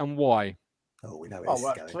was it and why? Oh, we know. Oh,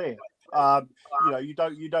 well, clear. You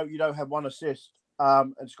don't have one assist.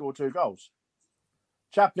 And score 2 goals.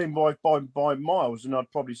 Chaplin by miles, and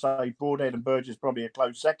I'd probably say Broadhead and Burgess probably a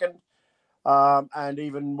close second, and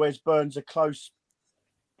even Wes Burns a close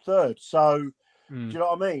third. So, do you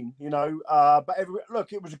know what I mean? But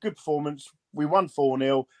look, it was a good performance. We won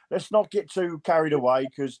 4-0. Let's not get too carried away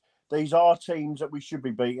because these are teams that we should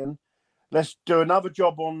be beating. Let's do another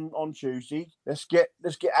job on Tuesday. Let's get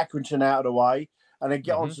Accrington out of the way, and then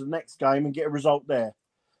get on to the next game and get a result there.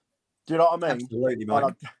 Do you know what I mean? Absolutely, mate.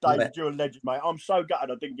 David, you're a legend, mate. I'm so gutted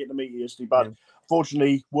I didn't get to meet you yesterday, but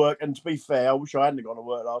fortunately, work. And to be fair, I wish I hadn't gone to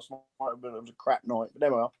work last night, but it was a crap night. But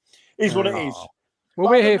there we are. Is what it is. Well,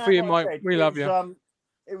 we're here for you, Mike. We love you.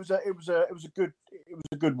 It was a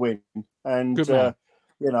good win, and good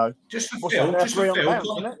just for Phil,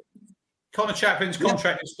 Connor Chaplin's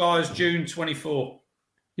contract expires June 24.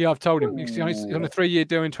 Yeah, I've told him he's on a 3-year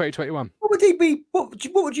deal in 2021. What would he be? What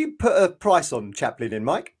would you put a price on Chaplin in,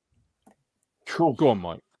 Mike? Cool. Go on,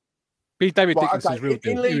 Mike. Be David Dickinson's real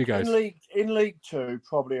deal. Here he goes. In League 2,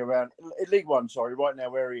 probably around in League 1. Sorry, right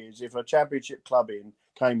now where he is. If a Championship club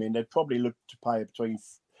came in, they'd probably look to pay between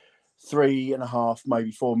 3.5,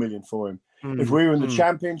 maybe 4 million for him. If we were in the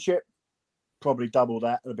Championship, probably double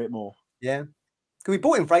that and a bit more. Yeah. Can we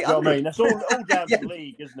bought him for 800? You know what I mean? That's all down to the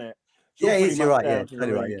league, isn't it? Yeah, you're right.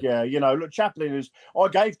 Yeah, look, Chaplin is. I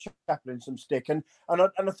gave Chaplin some stick, and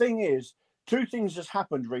the thing is, 2 things has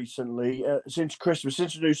happened recently since Christmas,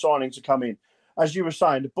 since the new signings have come in. As you were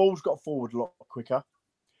saying, the ball's got forward a lot quicker.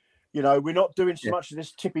 We're not doing so much of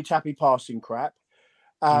this tippy-tappy passing crap.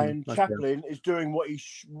 And Chaplin is doing what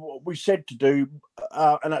we said to do,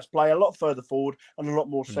 and that's play a lot further forward and a lot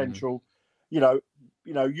more central.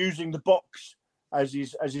 Using the box as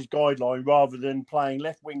his guideline rather than playing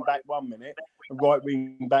left wing back 1 minute and right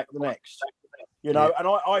wing back the next. And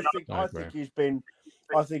I think he's been.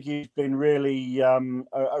 I think he's been really a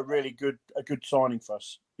good signing for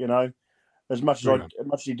us. As much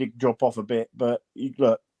as he did drop off a bit, but he's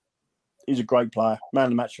a great player, man of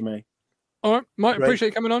the match for me. All right, Mike, appreciate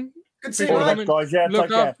you coming on. Good seeing you, guys. Yeah,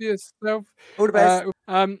 look after yourself. All the best.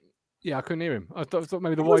 Yeah, I couldn't hear him. I thought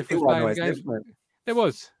maybe the wife was playing games. There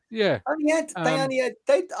was, yeah. I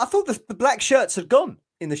thought the black shirts had gone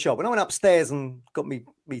in the shop when I went upstairs and got me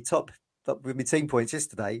top up with my team points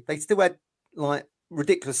yesterday. They still had like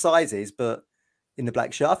ridiculous sizes, but in the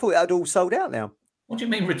black shirt, I thought it had all sold out now. What do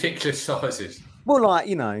you mean ridiculous sizes? Well, like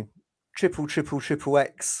triple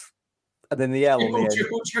X, and then the L on the end.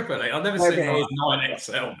 Triple X. I've never seen like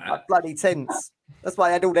 9XL, man. Like bloody tens. That's why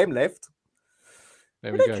I had all them left.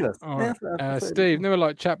 There we go. Right. Steve, never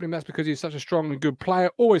liked Chaplin. That's because he's such a strong and good player.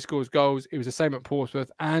 Always scores goals. It was the same at Portsmouth,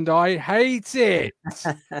 and I hate it.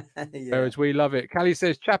 Whereas we love it. Callie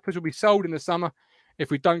says Chaplins will be sold in the summer if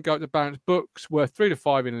we don't go up to balanced books, worth 3 to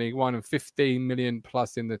 5 in League One and 15 million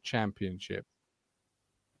plus in the Championship.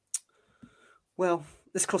 Well,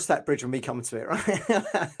 let's cross that bridge when we come to it,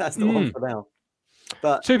 right? That's not on for now.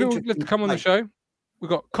 But 2 people left to come on the show. We've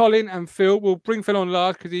got Colin and Phil. We'll bring Phil on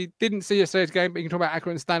last because he didn't see yesterday's game, but he can talk about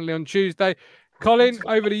Accrington Stanley on Tuesday. Colin,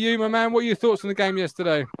 over to you, my man. What are your thoughts on the game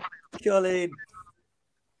yesterday? Colin.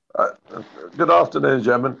 Good afternoon,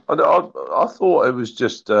 gentlemen. I thought it was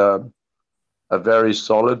just a very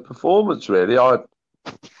solid performance, really. I've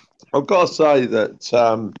got to say that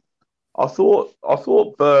I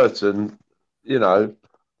thought Burton,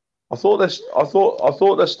 I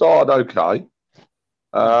thought they started okay.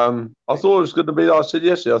 I thought it was going to be, I said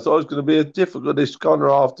yesterday, I thought it was going to be a difficult this kind of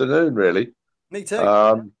afternoon, really. Me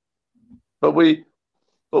too. But we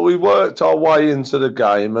worked our way into the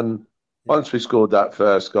game, and once we scored that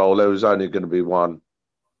first goal, there was only going to be one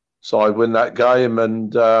side win that game,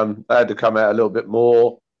 and they had to come out a little bit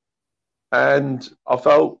more. And I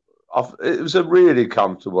felt it was a really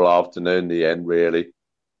comfortable afternoon in the end, really.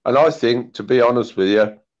 And I think, to be honest with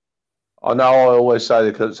you, I know I always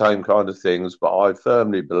say the same kind of things, but I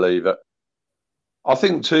firmly believe it. I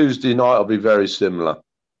think Tuesday night will be very similar.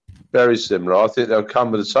 Very similar. I think they'll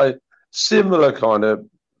come with the same similar kind of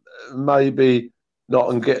maybe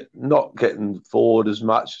not getting forward as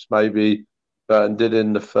much as maybe Burton did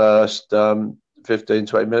in the first 15,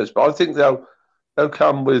 20 minutes. But I think they'll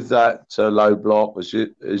come with that low block, as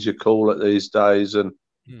you call it these days, and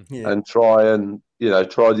try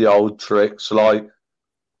the old tricks like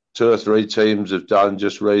 2 or 3 teams have done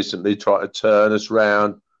just recently, try to turn us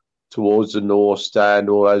round towards the north stand,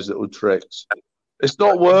 all those little tricks. It's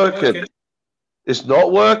not working. It's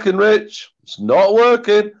not working, Rich. It's not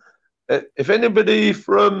working. If anybody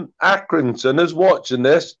from Accrington is watching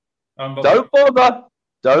this, don't bother.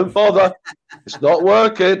 Don't bother. It's not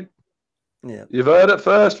working. Yeah. You've heard it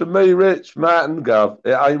first from me, Rich, Matt and Gov.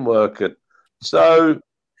 It ain't working. So,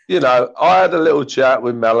 I had a little chat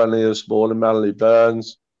with Melanie this morning, Melanie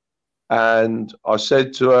Burns, and I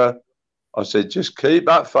said to her, just keep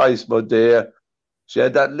that faith, my dear. She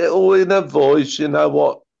had that little inner voice, you know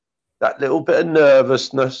what, that little bit of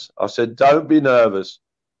nervousness. I said, don't be nervous.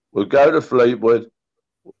 We'll go to Fleetwood.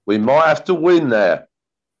 We might have to win there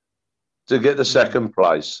to get the second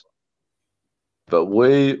place. But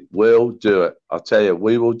we will do it. I tell you,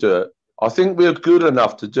 we will do it. I think we're good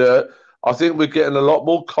enough to do it. I think we're getting a lot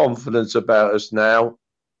more confidence about us now.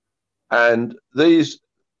 And we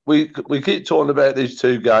keep talking about these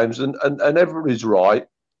 2 games, and everybody's right.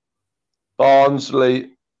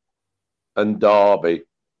 Barnsley and Derby.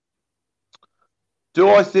 Do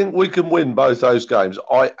I think we can win both those games?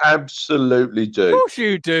 I absolutely do. Of course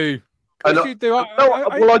you do. Of course you do.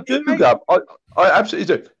 I do, Gab. I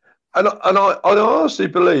absolutely do. And I honestly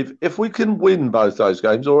believe if we can win both those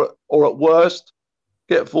games, or at worst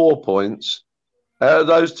get 4 points out of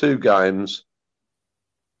those 2 games,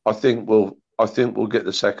 I think we'll get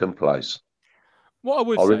the second place. What I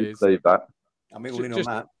would say really is, believe that. I'm all in on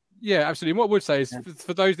that. Yeah, absolutely. What I would say is,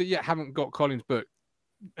 for those that yet haven't got Colin's book,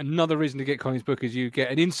 another reason to get Colin's book is you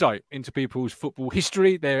get an insight into people's football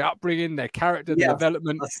history, their upbringing, their character, their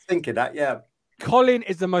development. I was thinking that, yeah. Colin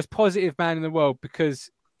is the most positive man in the world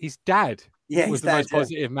because his dad was the most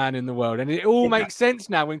positive man in the world. And it all makes sense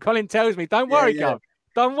now when Colin tells me, don't worry, Gov,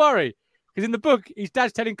 don't worry. Because in the book, his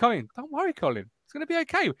dad's telling Colin, don't worry, Colin, it's going to be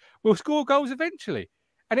okay. We'll score goals eventually.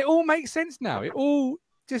 And it all makes sense now. It all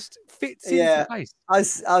just fits into place. I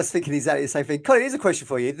was thinking exactly the same thing. Colin, here's a question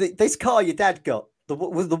for you. This car your dad got,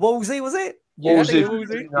 was the Wolsey, was it? Yeah, Wolsey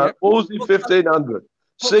 1500.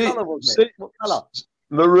 What colour?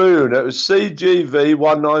 Maroon. It was CGV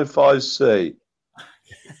 195C.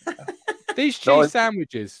 These cheese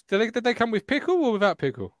sandwiches, did they come with pickle or without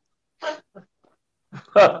pickle?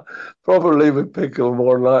 Probably with pickle,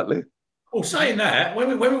 more than likely. Well, saying that, when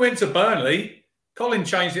we went to Burnley, Colin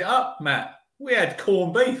changed it up, Matt. We had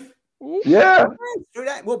corned beef. Ooh. Yeah.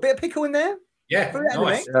 What, bit of pickle in there? Yeah,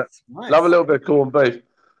 nice. Nice. Love a little bit of corned beef.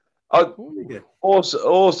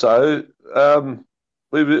 Also,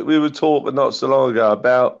 we were talking not so long ago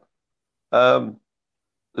about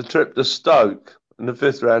the trip to Stoke in the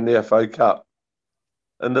 5th round of the FA Cup.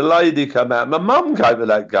 And the lady came out. My mum came to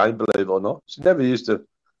that game, believe it or not. She never used to.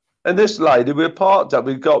 And this lady, we were parked up.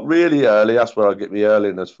 We got really early. That's where I get my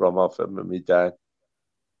earliness from, off of my dad.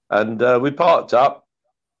 And we parked up.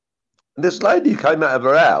 And this lady came out of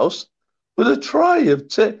her house with a tray of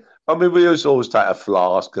tea. I mean, we used to always take a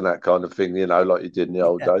flask and that kind of thing, like you did in the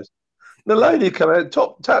old days. And the lady came out,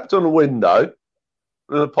 tapped on the window,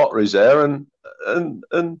 and the pottery's there, and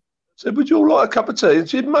said, would you all like a cup of tea? And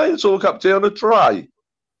she'd made us all a cup of tea on a tray.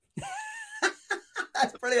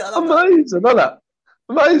 That's brilliant. Amazing, isn't it?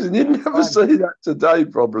 Amazing. You'd never see that today,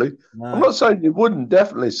 probably. No. I'm not saying you wouldn't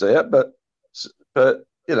definitely see it, but it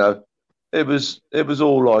was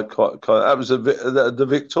all like quite that was the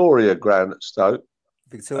Victoria ground at Stoke.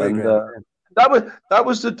 Victoria ground. That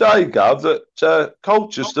was the day, Gov, that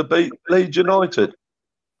Colchester beat Leeds United.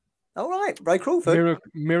 All right, Ray Crawford.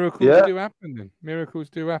 Miracles do happen then. Miracles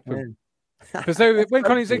do happen. Yeah. So when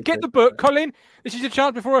Colin said, get the book, Colin, this is your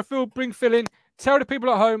chance before I bring Phil in. Tell the people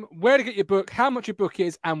at home where to get your book, how much your book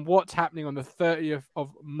is, and what's happening on the 30th of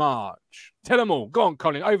March. Tell them all. Go on,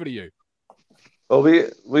 Colin, over to you. Well,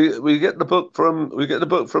 we get the book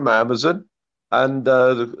from Amazon, and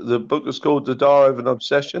the book is called The Diary of an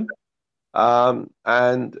Obsession, and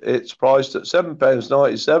it's priced at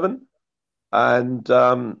 £7.97, and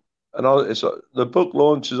the book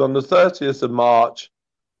launches on the 30th of March,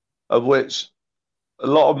 of which a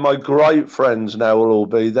lot of my great friends now will all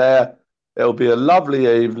be there. It'll be a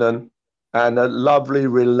lovely evening and a lovely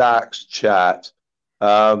relaxed chat.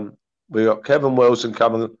 We've got Kevin Wilson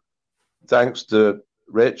coming, thanks to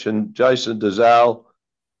Rich and Jason Dazal.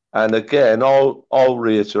 And again, I'll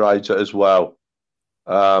reiterate it as well.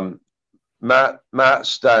 Matt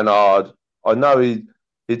Stannard, I know he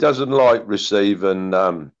doesn't like receiving,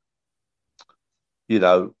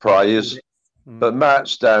 praise, but Matt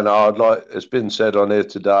Stannard, like it's been said on here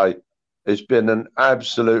today, has been an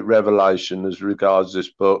absolute revelation as regards this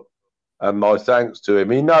book. And my thanks to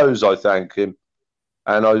him. He knows I thank him.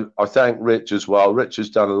 And I thank Rich as well. Rich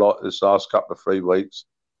has done a lot this last couple of 3 weeks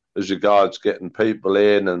as regards getting people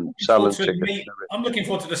in and selling tickets. I'm looking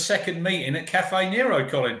forward to the second meeting at Cafe Nero,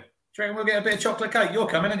 Colin. Do you reckon we'll get a bit of chocolate cake? You're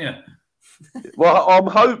coming, aren't you? Well, I'm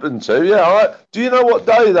hoping to, yeah. Do you know what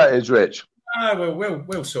day that is, Rich?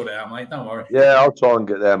 We'll sort it out, mate. Don't worry. Yeah, I'll try and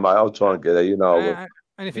get there, mate. I'll try and get there. You know.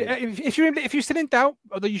 And if you're still in doubt,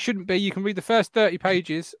 although you shouldn't be, you can read the first 30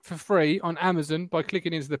 pages for free on Amazon by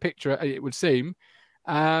clicking into the picture. It would seem.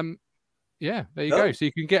 There you go. So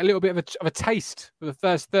you can get a little bit of a taste for the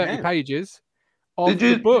first 30 pages of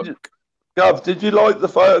the book. Gov, did you like the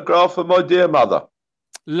photograph of my dear mother?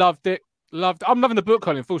 Loved it. I'm loving the book,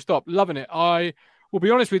 Colin. Full stop. Loving it. I will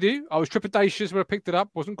be honest with you. I was trepidatious when I picked it up.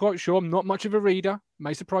 Wasn't quite sure. I'm not much of a reader.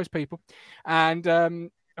 May surprise people. And I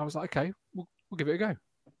was like, okay, we'll give it a go.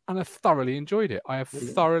 And I thoroughly enjoyed it. I have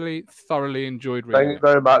thoroughly enjoyed reading it. Thank you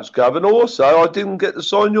very much, Gov. And also, I didn't get to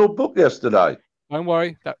sign your book yesterday. Don't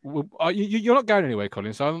worry. You're not going anywhere,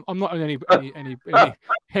 Colin. So I'm not in any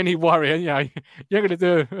worry. You know, you're going to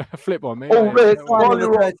do a flip on me. Oh, Rick,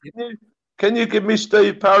 can you give me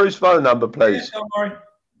Steve Parry's phone number, please? Yeah, don't worry.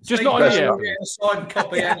 Just not on here. We'll get a signed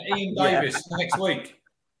copy and Ian Davis next week.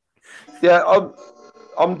 Yeah,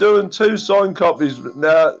 I'm doing 2 signed copies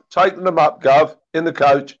now. Taking them up, Gov, in the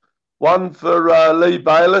coach. One for Lee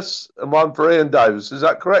Bayliss and one for Ian Davis. Is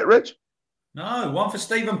that correct, Rich? No, one for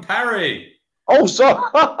Stephen Parry. Oh, sorry.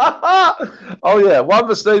 Oh, yeah. One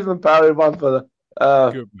for Stephen Parry, one for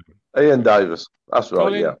Ian Davis. That's right,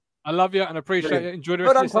 Colin, yeah. I love you and appreciate it. Enjoy the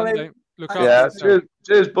rest of your Sunday. Look up. Yeah,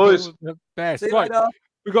 cheers, boys. The best. Right.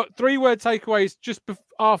 We've got 3-word takeaways just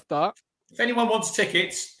after. If anyone wants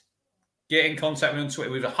tickets, get in contact with me on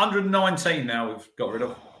Twitter. We've 119 now we've got rid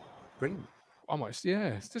of. Brilliant. Almost,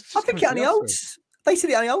 yeah. I think it only holds. They said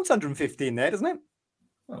it only holds 150 in there, doesn't it?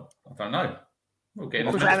 Well, I don't know. We'll get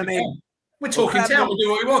We're talking town. We'll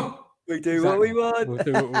do what we want. We do what we want. We'll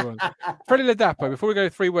do what we want. Freddie Ladapo, before we go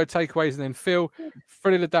 3-word takeaways and then Phil,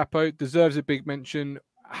 Freddie Ladapo deserves a big mention.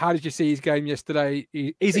 How did you see his game yesterday?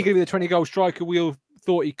 Is he going to be the 20-goal striker we all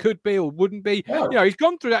thought he could be or wouldn't be? Yeah. You know, he's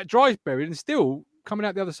gone through that dry period and still coming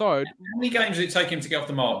out the other side. How many games did it take him to get off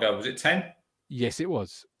the mark, go? Was it 10? Yes, it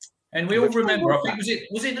was. And we all remember, I think,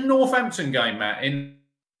 was it the Northampton game, Matt, in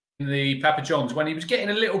the Papa John's, when he was getting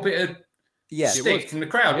a little bit of stick from the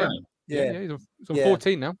crowd, wasn't he? Yeah, he's on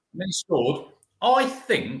 14 now. And then he scored. I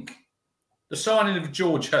think the signing of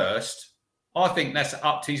George Hurst, I think that's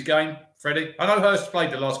upped his game, Freddie. I know Hurst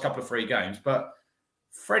played the last couple of 3 games, but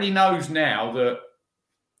Freddie knows now that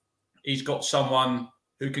he's got someone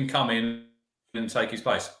who can come in and take his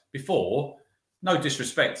place. Before, no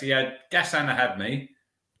disrespect, he had Ghassan Ahadmi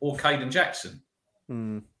or Caden Jackson,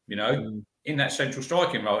 you know, in that central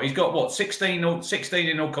striking role. He's got, 16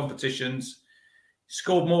 in all competitions.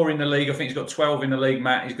 Scored more in the league. I think he's got 12 in the league,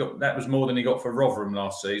 Matt. That was more than he got for Rotherham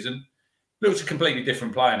last season. Looks a completely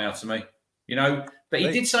different player now to me, you know. But he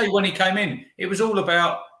did say when he came in, it was all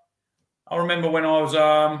about. I remember when I was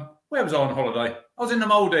where was I on holiday? I was in the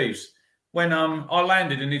Maldives when I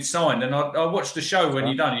landed and he'd signed, and I watched the show when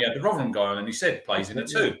he done. He had the Rotherham guy on, and he said plays in the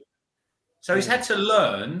 2. So he's had to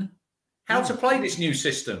learn how to play this new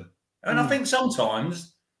system, and I think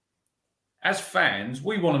sometimes, as fans,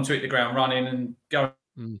 we want them to hit the ground running and go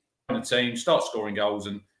on the team, start scoring goals,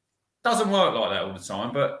 and it doesn't work like that all the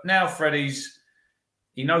time. But now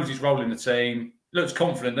he knows his role in the team. Looks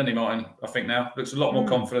confident, doesn't he, Martin? I think now looks a lot more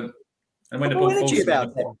confident. And when the ball falls,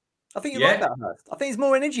 I think you're right about Hurst. I think there's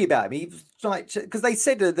more energy about him. He's like, because they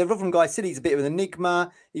said the Rotherham guy said he's a bit of an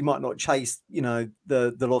enigma. He might not chase, you know,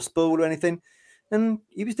 the lost ball or anything, and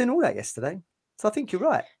he was doing all that yesterday. So I think you're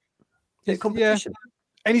right. Competition,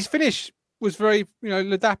 and his finish was very, you know,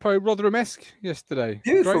 Ladapo Rotherham-esque yesterday.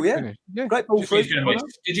 Beautiful, great great ball through.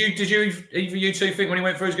 Did you either you two think when he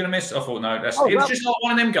went through he was going to miss? I thought no. It was just like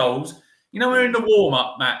one of them goals. You know, we're in the warm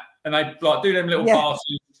up, Matt, and they like do them little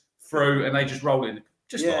passes through, and they just roll in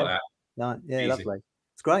just like that. No, lovely.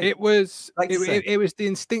 It's great. It was it was the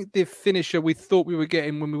instinctive finisher we thought we were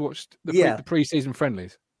getting when we watched the pre-season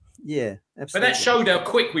friendlies. Yeah, absolutely. But that showed how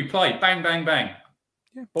quick we played. Bang, bang, bang.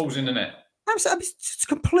 Yeah. Balls in the net. Absolutely. It's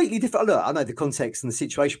completely different. Look, I know the context and the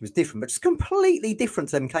situation was different, but it's completely different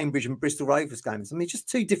to them Cambridge and Bristol Rovers games. I mean, just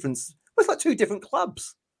two different. It's like 2 different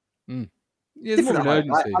clubs. Yeah, there's more of an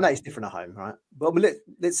urgency. I know it's different at home, right? But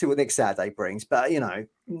let's see what next Saturday brings. But,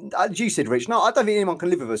 as you said, Rich, no, I don't think anyone can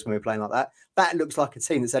live with us when we're playing like that. That looks like a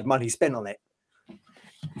team that's had money spent on it.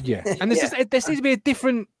 Yeah. And there seems to be a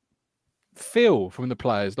different feel from the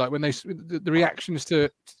players. Like when the reactions to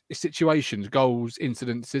situations, goals,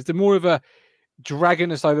 incidences, they're more of a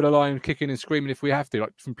dragging us over the line, kicking and screaming if we have to.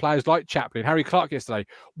 Like from players like Chaplin, Harry Clark yesterday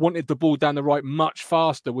wanted the ball down the right much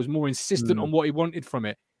faster, was more insistent on what he wanted from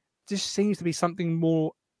it. Just seems to be something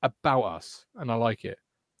more about us, and I like it.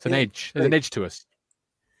 It's an edge. There's an edge to us.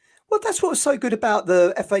 Well, that's what was so good about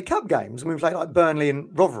the FA Cup games. We played like Burnley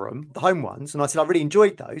and Rotherham, the home ones, and I said I really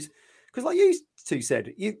enjoyed those because, like you two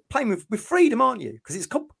said, you're playing with freedom, aren't you? Because it's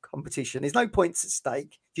competition. There's no points at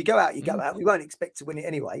stake. If you go out, you go out. We won't expect to win it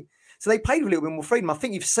anyway. So they played with a little bit more freedom. I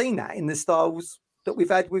think you've seen that in the styles that we've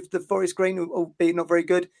had with the Forest Green, albeit not very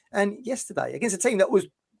good, and yesterday against a team that was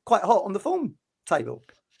quite hot on the form table.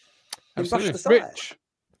 Absolutely. Rich,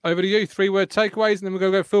 over to you. 3-word takeaways, and then we're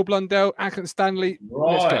going to go Phil Blundell, Accrington Stanley.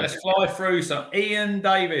 Right, let's fly through. So Ian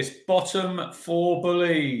Davis, bottom 4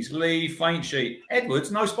 bullies. Lee, faint sheet.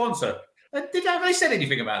 Edwards, no sponsor. Have they said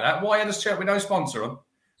anything about that? Why had a shirt with no sponsor on?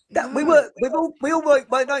 We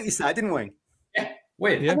all noticed that, didn't we? Yeah,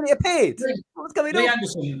 weird. And then it appeared. What's going on? Lee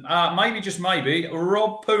Anderson, maybe just maybe.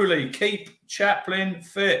 Rob Pooley, keep Chaplin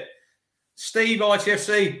fit. Steve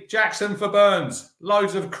ITFC, Jackson for Burns.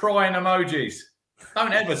 Loads of crying emojis.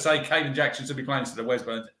 Don't ever say Caden Jackson should be playing to the Wes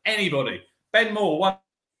Burns. Anybody. Ben Moore, one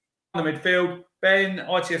in the midfield. Ben,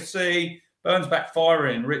 ITFC, Burns back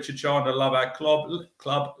firing. Richard Chandler, love our club.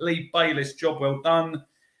 Lee Bayliss, job well done.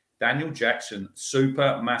 Daniel Jackson,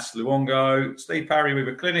 super. Mass Luongo. Steve Parry with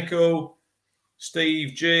a clinical.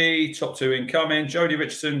 Steve G, top 2 incoming. Jody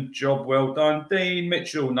Richardson, job well done. Dean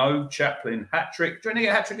Mitchell, no. Chaplin, hat-trick. Do you want to get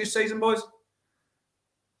a hat-trick this season, boys?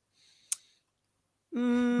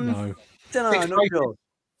 No. Don't know, not sure.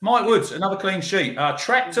 Mike Woods, another clean sheet.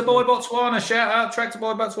 Tractor Boy Botswana, shout out. Tractor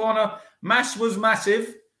Boy Botswana. Mass was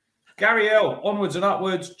massive. Gary L, onwards and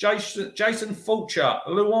upwards. Jason Fulcher,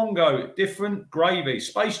 Luongo, different gravy.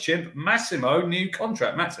 Space Chimp, Massimo, new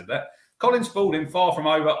contract. Matt said that. Colin Spalding, far from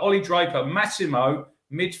over. Ollie Draper, Massimo,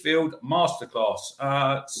 midfield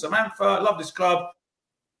masterclass. Samantha, love this club.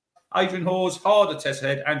 Adrian Hawes, harder test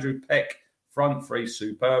head. Andrew Peck, front 3,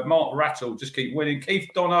 superb. Mark Rattle, just keep winning.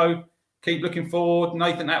 Keith Dono, keep looking forward.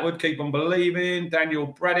 Nathan Atwood, keep on believing. Daniel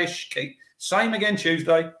Bradish, same again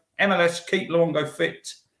Tuesday. MLS, keep Luongo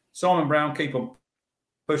fit. Simon Brown, keep on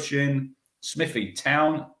pushing. Smithy,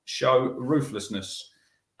 town, show ruthlessness.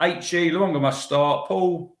 HE, Luongo must start.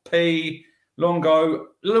 Paul P, Luongo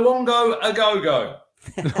a go-go.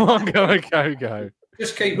 Luongo a go-go.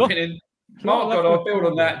 Just keep winning. Mark Goddard, build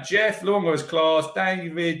on that. Jeff, Luongo is class.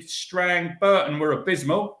 David, Strang, Burton were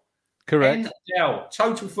abysmal. Correct. Dell,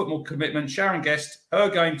 total football commitment. Sharon Guest, her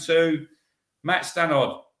game 2. Matt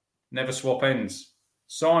Stannard, never swap ends.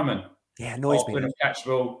 Simon, annoys me. Plymouth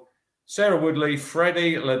Catchable. Sarah Woodley,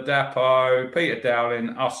 Freddie Ladapo, Peter Dowling,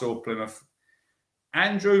 us all Plymouth.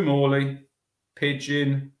 Andrew Morley,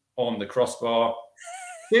 Pigeon on the crossbar.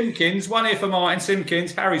 Simpkins, one here for Martin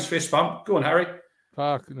Simpkins. Harry's fist pump. Go on, Harry.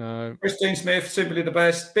 Fuck no. Christine Smith, simply the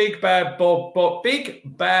best. Big bad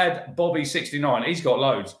Bobby 69. He's got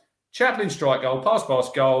loads. Chaplin strike goal, pass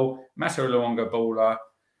goal. Massimo Luongo baller.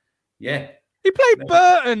 Yeah. He played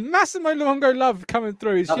Burton. Massimo Luongo love coming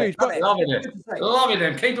through. He's huge. Loving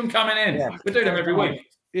him. Keep them coming in. Yeah. We do them every week.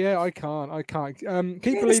 Yeah, I can't.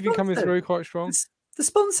 Keep believing coming through quite strong. The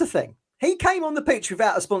sponsor thing. He came on the pitch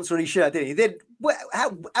without a sponsor on his shirt, didn't he? Then,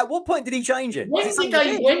 at what point did he change it? When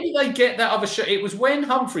did they get that other shirt? It was when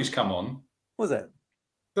Humphreys come on. Was it?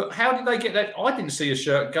 But how did they get that? I didn't see a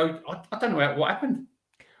shirt go. I don't know what happened.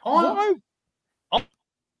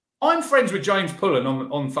 I'm friends with James Pullen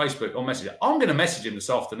on Facebook, on Messenger. I'm going to message him this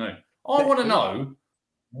afternoon. I want to know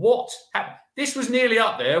what happened. This was nearly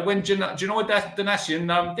up there when Janoy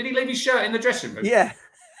Danasian, did he leave his shirt in the dressing room? Yeah.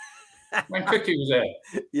 When Cookie was there.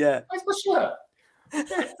 Yeah. Where's the shirt?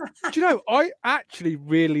 Do you know, I actually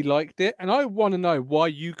really liked it, and I want to know why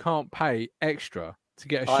you can't pay extra to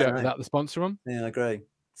get a shirt without the sponsor on. Yeah, I agree.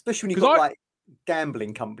 Especially when you've got like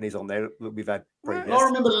gambling companies on there that we've had previous. I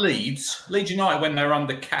remember Leeds United, when they were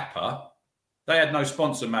under Kappa, they had no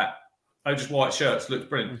sponsor, Matt. They were just white shirts, looked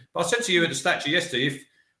brilliant. But I said to you at the statue yesterday,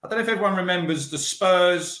 I don't know if everyone remembers the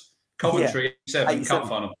Spurs Coventry 87 Cup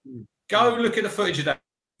final. Go look at the footage of that.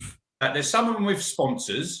 There's some of them with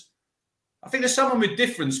sponsors. I think there's some of them with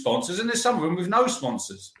different sponsors, and there's some of them with no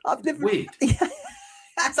sponsors. Weird.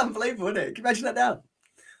 That's unbelievable, isn't it? Can you imagine that now?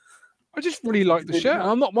 I just really like the shirt.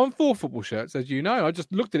 I'm not one for football shirts, as you know. I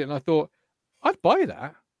just looked at it and I thought, I'd buy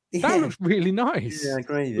that. That looks really nice. Yeah, I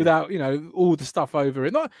agree. Without all the stuff over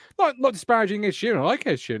it. Not disparaging Ed Sheeran. I like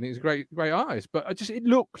Ed Sheeran. He's a great artist, but it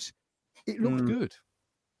looked good.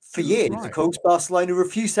 For years, of course, Barcelona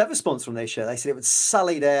refused to have a sponsor on their shirt. They said it would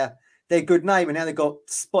sully their good name, and now they've got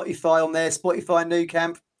Spotify on there. Spotify Nou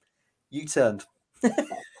Camp. You turned. I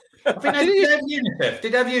think they have UNICEF.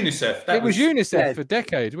 Did they have UNICEF? It was UNICEF for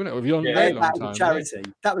decades, wasn't it? It was on a long time. Charity.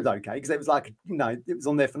 That was okay because it was like it was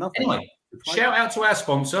on there for nothing. Anyway, shout out to our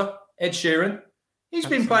sponsor, Ed Sheeran. He's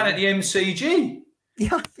been playing at the MCG.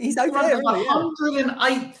 Yeah, he's over there.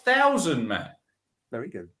 108,000, man. Very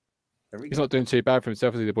good. He's not doing too bad for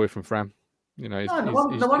himself, is he? The boy from Fram. No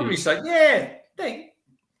wonder he's saying, yeah, do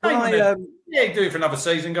it for another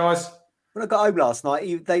season, guys. When I got home last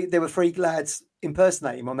night, there were 3 lads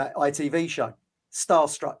impersonating him on that ITV show,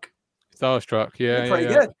 Starstruck. Yeah, pretty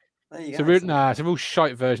good. There you go. It's a real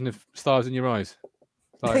shite version of Stars in Your Eyes.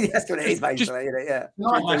 Like, that's what it is, basically. Yeah. Who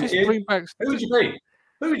would you be?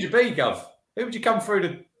 Who would you be, Gov? Who would you come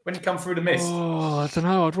through when you come through the mist? Oh, I don't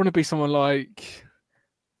know. I'd want to be someone like.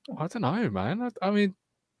 I don't know, man. I mean,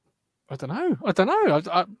 I don't know.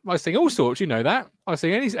 I sing all sorts, you know that. I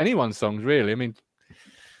sing anyone's songs, really. I mean,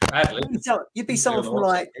 you'd be someone from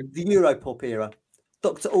like the Europop era,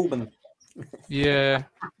 Dr. Alban. Yeah,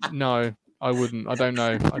 no, I wouldn't. I don't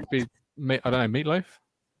know. I'd be, I don't know, Meatloaf.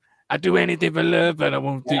 I'd do anything for love, but I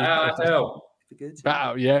won't do. Bat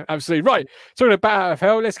out, yeah, absolutely right. Talking about Bat Out of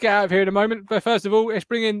Hell, let's get out of here in a moment. But first of all, let's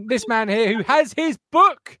bring in this man here who has his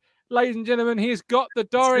book. Ladies and gentlemen, he has got the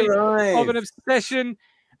Diary of an Obsession.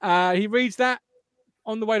 He reads that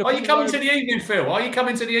on the way to. Are you coming to the evening, Phil? Are you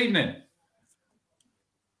coming to the evening?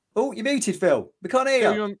 Oh, you're muted, Phil. We can't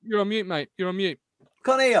hear you. You're on mute, mate. You're on mute.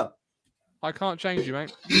 Can't hear. I can't change you,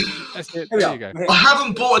 mate. That's it. There you go. I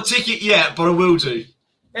haven't bought a ticket yet, but I will do.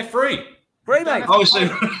 They're free. Free, mate. Obviously.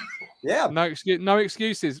 Yeah. No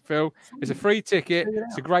excuses, Phil. It's a free ticket.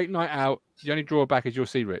 It's a great night out. The only drawback is you'll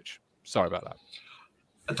see Rich. Sorry about that.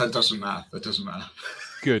 That doesn't matter.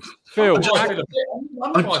 Good. Phil.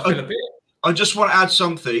 I just want to add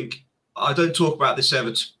something. I don't talk about this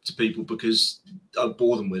ever to people because I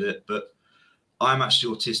bore them with it, but I'm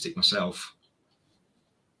actually autistic myself.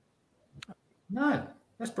 No,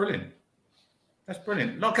 that's brilliant.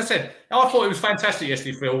 Like I said, I thought it was fantastic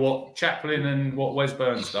yesterday, Phil, what Chaplin and what Wes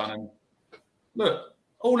Burns done. And look,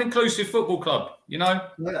 all-inclusive football club, Yeah.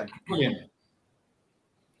 Brilliant.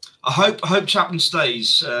 I hope Chaplin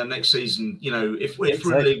stays next season. If we're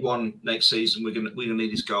in League One next season, we're gonna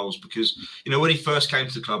need his goals because when he first came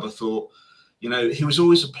to the club, I thought he was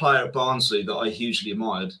always a player at Barnsley that I hugely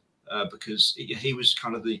admired because he was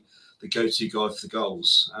kind of the go-to guy for the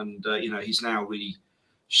goals, and he's now really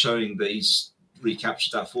showing that he's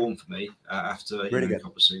recaptured that form for me after a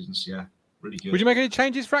couple of seasons. Yeah. Really good. Would you make any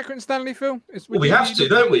changes for Accrington Stanley, Phil? We have to,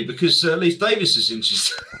 don't we? Because Leif Davis is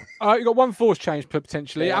interested. You've got one force change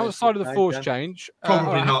potentially. Yeah, outside of the force change.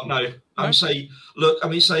 Probably not, no.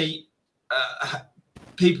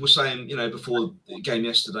 People were saying, before the game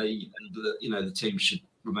yesterday, that, the team should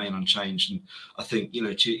remain unchanged. And I think,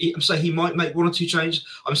 I'm saying he might make one or two changes.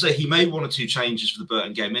 I'm saying he made one or two changes for the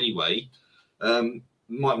Burton game anyway.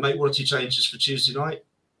 Might make one or two changes for Tuesday night.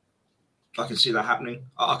 I can see that happening.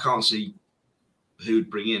 I can't see who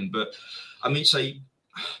would bring in, but I think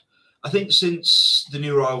since the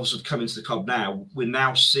new arrivals have come into the club now, we're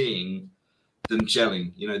now seeing them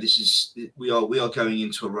gelling. We are going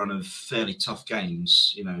into a run of fairly tough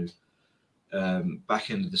games,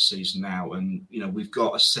 back end of the season now, and we've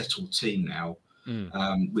got a settled team now,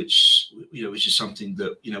 which is something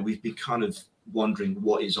that we've been kind of wondering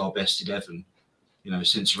what is our best 11.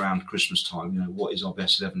 Since around Christmas time, what is our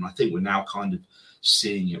best 11? I think we're now kind of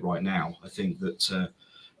seeing it right now. I think that,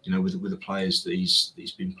 with the players that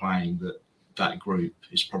he's been playing, that group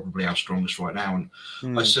is probably our strongest right now.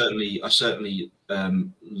 And I certainly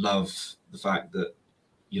love the fact that,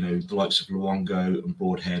 the likes of Luongo and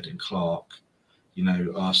Broadhead and Clark,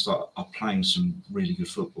 are playing some really good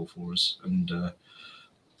football for us. And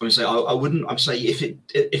I'm saying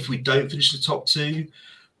if we don't finish the top two,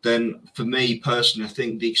 then for me personally, I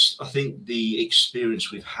think the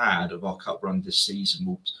experience we've had of our cup run this season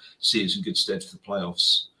will see us in good stead for the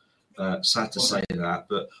playoffs. Sad to say that,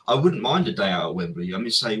 but I wouldn't mind a day out at Wembley.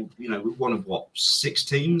 We're one of 6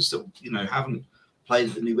 teams that haven't played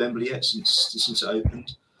at the new Wembley yet since it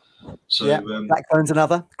opened. So yeah, Blackburn's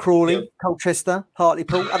another. Crawley, Colchester,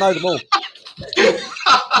 Hartlepool. I know them all.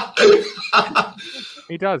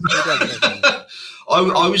 He does.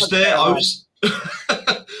 I was there.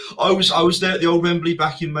 I was there at the old Wembley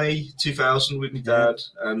back in May 2000 with my dad,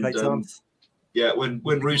 and when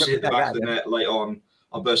Roosey hit the back of the net late on,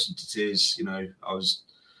 I burst into tears. I was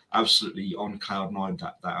absolutely on cloud nine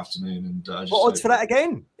that afternoon. And what odds for that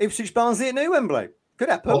again? Ipswich Barnsley at New Wembley. Could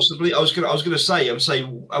happen. Possibly. I was gonna say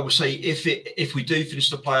if we do finish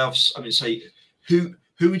the playoffs, I mean, say who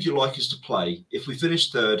would you like us to play if we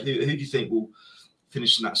finish third? Who do you think will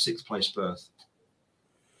finish in that 6th place berth?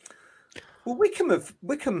 Well,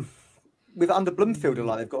 Wickham with under Bloomfield are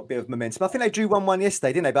like they've got a bit of momentum. I think they drew 1-1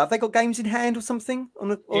 yesterday, didn't they? But have they got games in hand or something?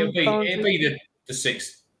 It'll be the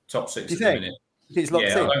top six at the minute. It's locked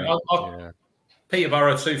in.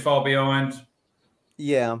 Peterborough too far behind.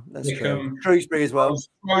 Yeah, that's Wickham, true. Shrewsbury as well.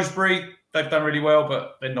 Shrewsbury, they've done really well,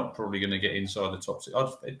 but they're not probably going to get inside the top 6.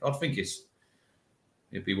 I'd think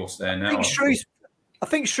it'd be what's there now. I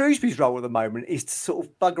think Shrewsbury's role at the moment is to sort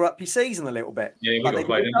of bugger up your season a little bit. Yeah, we've got to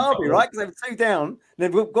play them. Derby, right? Because they were 2 down.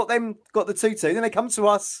 Then we've got the 2-2. Then they come to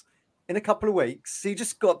us in a couple of weeks. So you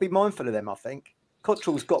just got to be mindful of them, I think.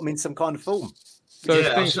 Cottrell's got them in some kind of form. So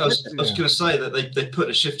yeah, I was going to say that they put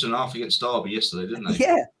a shift and a half against Derby yesterday, didn't they?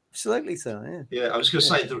 Yeah, absolutely so. Yeah, I was going to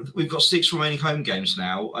say that we've got 6 remaining home games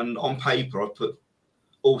now, and on paper I've put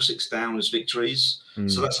all 6 down as victories.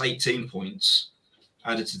 So that's 18 points.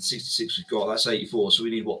 Added to the 66 we've got, that's 84. So we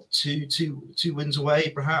need two wins away,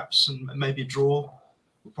 perhaps, and maybe a draw.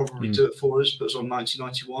 Will probably do it for us. But it's on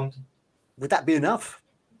 90-91. Would that be enough?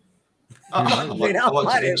 I like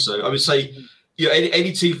to think so. I would say,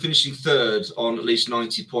 any team finishing third on at least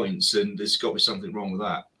 90 points, and there's got to be something wrong with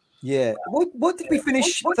that. Yeah. What did we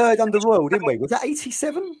finish third under Royal? Didn't we? Was that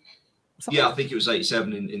 87? Yeah, I think it was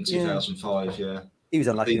 87 in 2005. Yeah. He was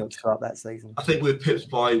unlucky not to start that season. I think we were pipped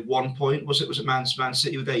by 1 point. Was it Man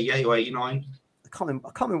City with 88 or 89? I can't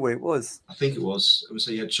remember where it was. I think it was. I would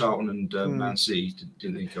say you had Charlton and Man City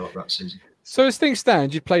didn't go up that season. So as things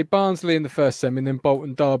stand, you played Barnsley in the first semi, and then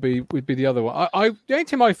Bolton Derby would be the other one. The only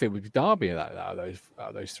team I think would be Derby out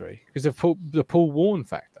of those 3 because of the Paul Warne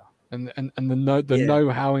factor and the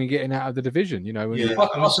know-how in getting out of the division. I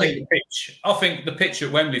think the pitch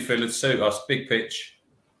at Wembley would suit us. Big pitch.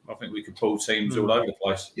 I think we could pull teams all over the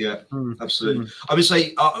place. Yeah, absolutely. I would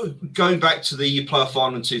say going back to the playoff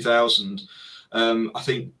final in 2000, I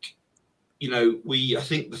think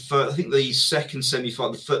the second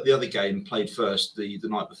semi-final, the other game played first the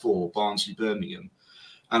night before, Barnsley Birmingham,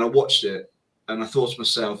 and I watched it and I thought to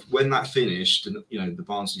myself when that finished, and the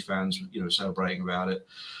Barnsley fans celebrating about it,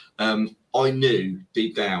 I knew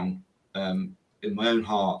deep down in my own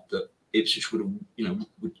heart that Ipswich would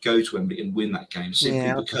go to Wembley and win that game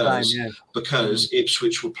simply because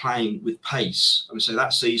Ipswich were playing with pace. I mean, so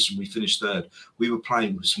that season we finished third. We were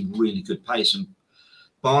playing with some really good pace, and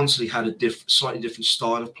Barnsley had a slightly different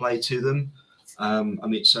style of play to them. And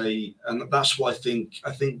that's why I think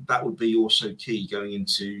that would be also key going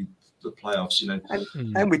into the playoffs.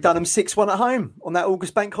 And we've done them 6-1 at home on that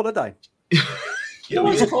August bank holiday. What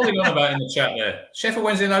are you calling on about in the chat there? Sheffield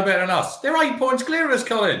Wednesday know better than us. They're 8 points clear of us,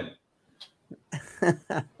 Colin.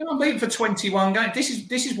 They're unbeaten for 21 games.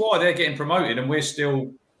 This is why they're getting promoted, and we're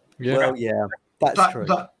still. Yeah. Well, yeah, that's true.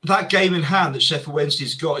 That game in hand that Sheffield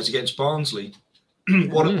Wednesday's got is against Barnsley.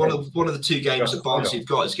 one of the 2 games that Barnsley have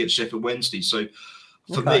got is against Sheffield Wednesday. So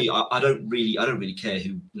for me, I don't really care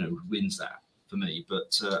who wins that. For me,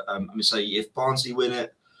 but I'm going to say if Barnsley win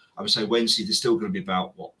it, I would say Wednesday they're still going to be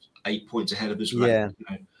about 8 points ahead of us. Yeah.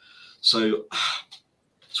 So.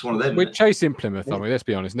 It's one of them. We're chasing Plymouth, aren't we? Let's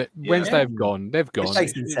be honest. Wednesday have gone. They've gone. We're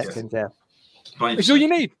chasing second, yeah. It's all you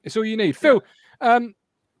need. It's all you need. Phil,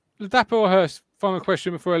 Ladapo or Hurst? Final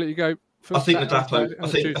question before I let you go. I think Ladapo. I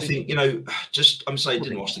think I'm saying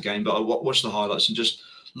didn't watch the game, but I watched the highlights and just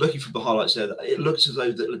looking for the highlights there. It looked as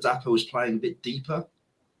though that Ladapo was playing a bit deeper.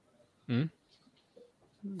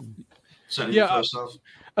 Certainly in the first half.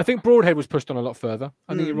 I think Broadhead was pushed on a lot further.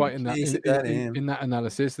 I think you're right in that in that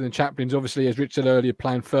analysis. And then Chaplin's obviously, as Rich said earlier,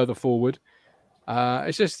 playing further forward.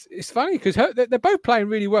 It's funny because they're both playing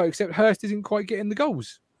really well, except Hurst isn't quite getting the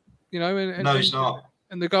goals. No, he's not.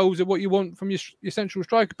 And the goals are what you want from your central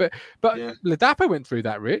striker. But Ladapo went through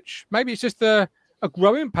that, Rich. Maybe it's just a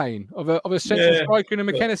growing pain of a central striker in a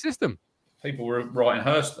McKenna system. People were writing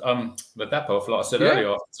Hurst, Ladapo, like I said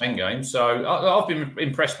earlier, after 10 games. So I've been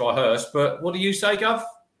impressed by Hurst. But what do you say, Gov?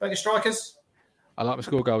 Bigger strikers? I like my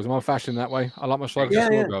score goals. I'm old-fashioned that way. I like my strikers to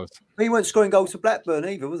score goals. He weren't scoring goals for Blackburn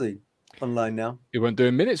either, was he? On loan now. He weren't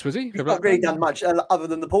doing minutes, was he? He's not really done much other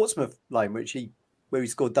than the Portsmouth loan, where he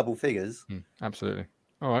scored double figures. Absolutely.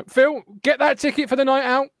 All right. Phil, get that ticket for the night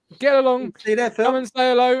out. Get along. See you there, Phil. Come and say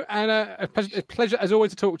hello. And a pleasure, as always,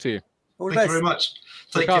 to talk to you. Thank you very much.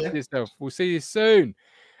 Take care of yourself. We'll see you soon.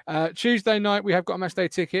 Tuesday night, we have got a match day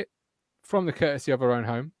ticket from the courtesy of our own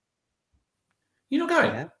home. You're not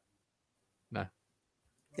going? Yeah. No.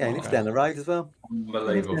 Yeah, he lives down the road as well.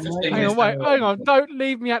 Unbelievable. Hang on. Don't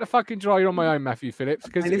leave me out to fucking dry. You're on my own, Matthew Phillips.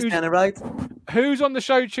 He lives down the road. Who's on the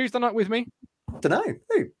show Tuesday night with me? Don't know.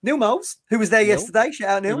 Who? Neil Moles, who was there yesterday. Shout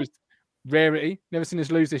out, Neil. Who was rarity. Never seen us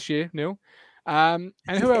lose this year, Neil. And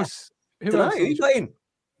who else? Who else? Who you got in?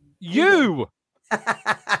 You!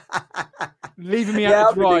 Leaving me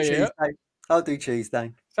out to dry here. I'll do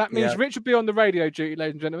Tuesday. That means Rich will be on the radio duty,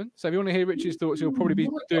 ladies and gentlemen. So if you want to hear Rich's thoughts, he'll probably be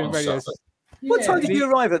doing radio. What time did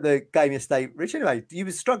you arrive at the game yesterday, Rich? Anyway, you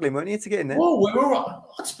were struggling, weren't you, to get in there? Well, we were all right.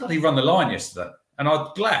 I just bloody run the line yesterday. And I'm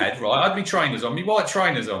glad, right? I had my trainers on, my white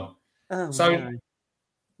trainers on.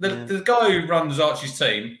 The guy who runs Archie's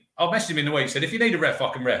team, I messaged him in the week, said, if you need a ref,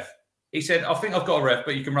 I can ref. He said, I think I've got a ref,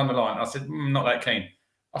 but you can run the line. I said, not that keen.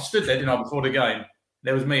 I stood there, before the game.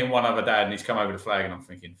 There was me and one other dad, and he's come over the flag, and I'm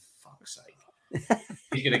thinking, fuck's sake,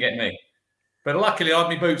 he's going to get me. But luckily, I had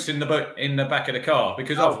my boots in the back of the car,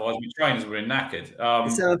 because otherwise my trainers were knackered. I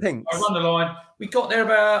run the line. We got there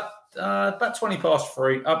about 20 past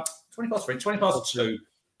 2.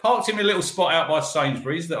 Parked in a little spot out by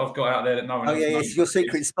Sainsbury's that I've got out there that no one else knows. It's your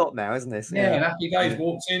secret spot now, isn't it? Yeah, and happy days.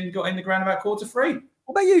 Walked in, got in the ground about 2:45.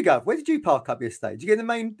 What about you, Gov? Where did you park up yesterday? Did you get in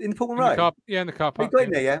the Pullman Road? In the car park. You got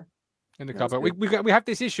in there, yeah? In the car park. We have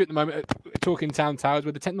this issue at the moment at Talking Town Towers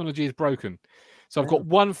where the technology is broken. So I've got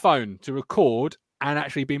one phone to record and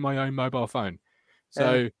actually be my own mobile phone.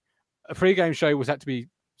 So a pre-game show was had to be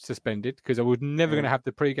suspended because I was never going to have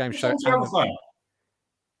the pre-game show.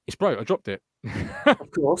 It's broke. I dropped it.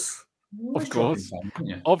 Of course.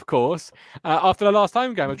 Of course. After the last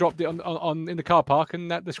home game, I dropped it on in the car park,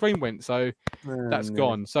 and the screen went. So that's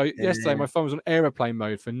gone. So yesterday, my phone was on aeroplane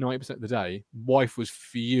mode for 90% of the day. Wife was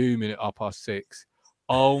fuming at 6:30.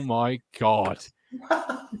 Oh my god!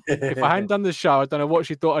 If I hadn't done the show, I don't know what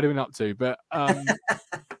she thought I'd been up to. But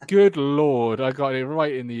good lord, I got it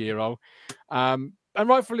right in the ear hole, and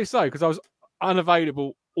rightfully so because I was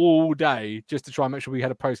unavailable all day just to try and make sure we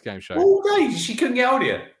had a post-game show. All day? She couldn't get hold of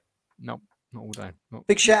you? No, not all day.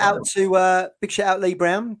 Big shout out Lee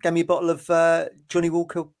Brown. Gave me a bottle of Johnny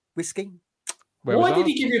Walker whiskey. Why did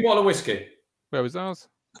he give you a bottle of whiskey? Where was ours?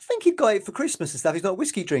 I think he got it for Christmas and stuff. He's not a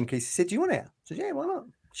whiskey drinker. He said, "Do you want it?" I said, "Yeah, why not?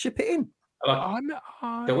 Ship it in." I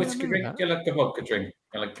like the whiskey drink. I like the vodka drink.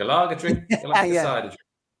 I like the lager drink. I like the cider drink.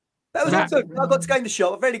 That was good. I got to go in the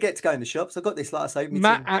shop. I rarely get to go in the shop, so I got this. Like I say,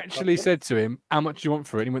 Matt actually said to him, "How much do you want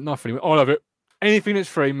for it?" And he went, "Nothing." He went, "I'll have it. Anything that's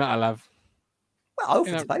free, Matt, I'll have." Well, I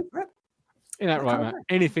offered to pay for it. Isn't that right, Matt?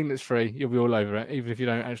 Anything that's free, you'll be all over it, even if you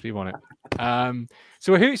don't actually want it.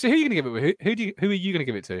 So who are you going to give it with? Who are you going to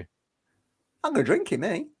give it to? I'm going to drink it,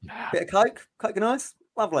 me. Bit of Coke and ice,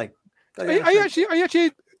 lovely. Are you actually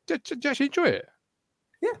enjoy it?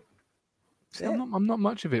 Yeah. See, I'm not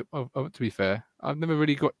much of it. To be fair, I've never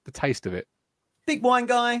really got the taste of it. Big wine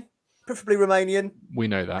guy, preferably Romanian. We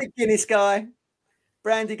know that. Big Guinness guy,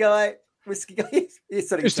 brandy guy, whiskey guy.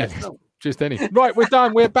 Just any. Right, we're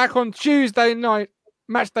done. We're back on Tuesday night.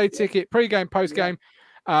 Match day ticket, pre-game, post-game.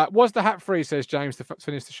 Was the hat free, says James, to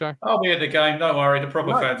finish the show? I'll be at the game. Don't worry. The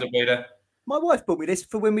proper fans will be there. My wife bought me this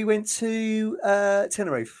for when we went to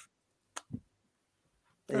Tenerife.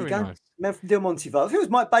 There you go. Nice. Man from Del Monte Val. I think it was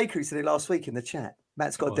Mike Baker who said it last week in the chat.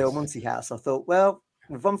 Matt's got a Del Monte house. I thought, well,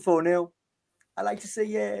 we've won 4-0. I like to say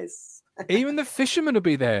yes. Even the fishermen will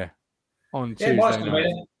be there on Tuesday night.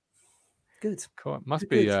 Good. Cool. It must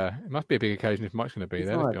be a big occasion if Mike's going to be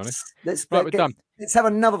there, to be honest. We're done. Let's have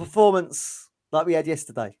another performance like we had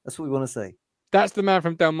yesterday. That's what we want to see. That's the man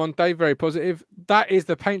from Del Monte. Very positive. That is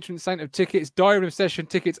the patron saint of tickets. Diary Room Session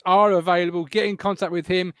tickets are available. Get in contact with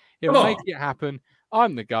him. He'll make it happen.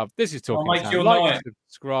 I'm the Gov. This is Talking Town. I'll make your night.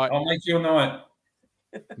 Subscribe. I'll make your night.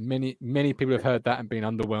 Many people have heard that and been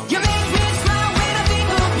underwhelmed. You make me smile when I think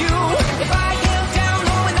of you.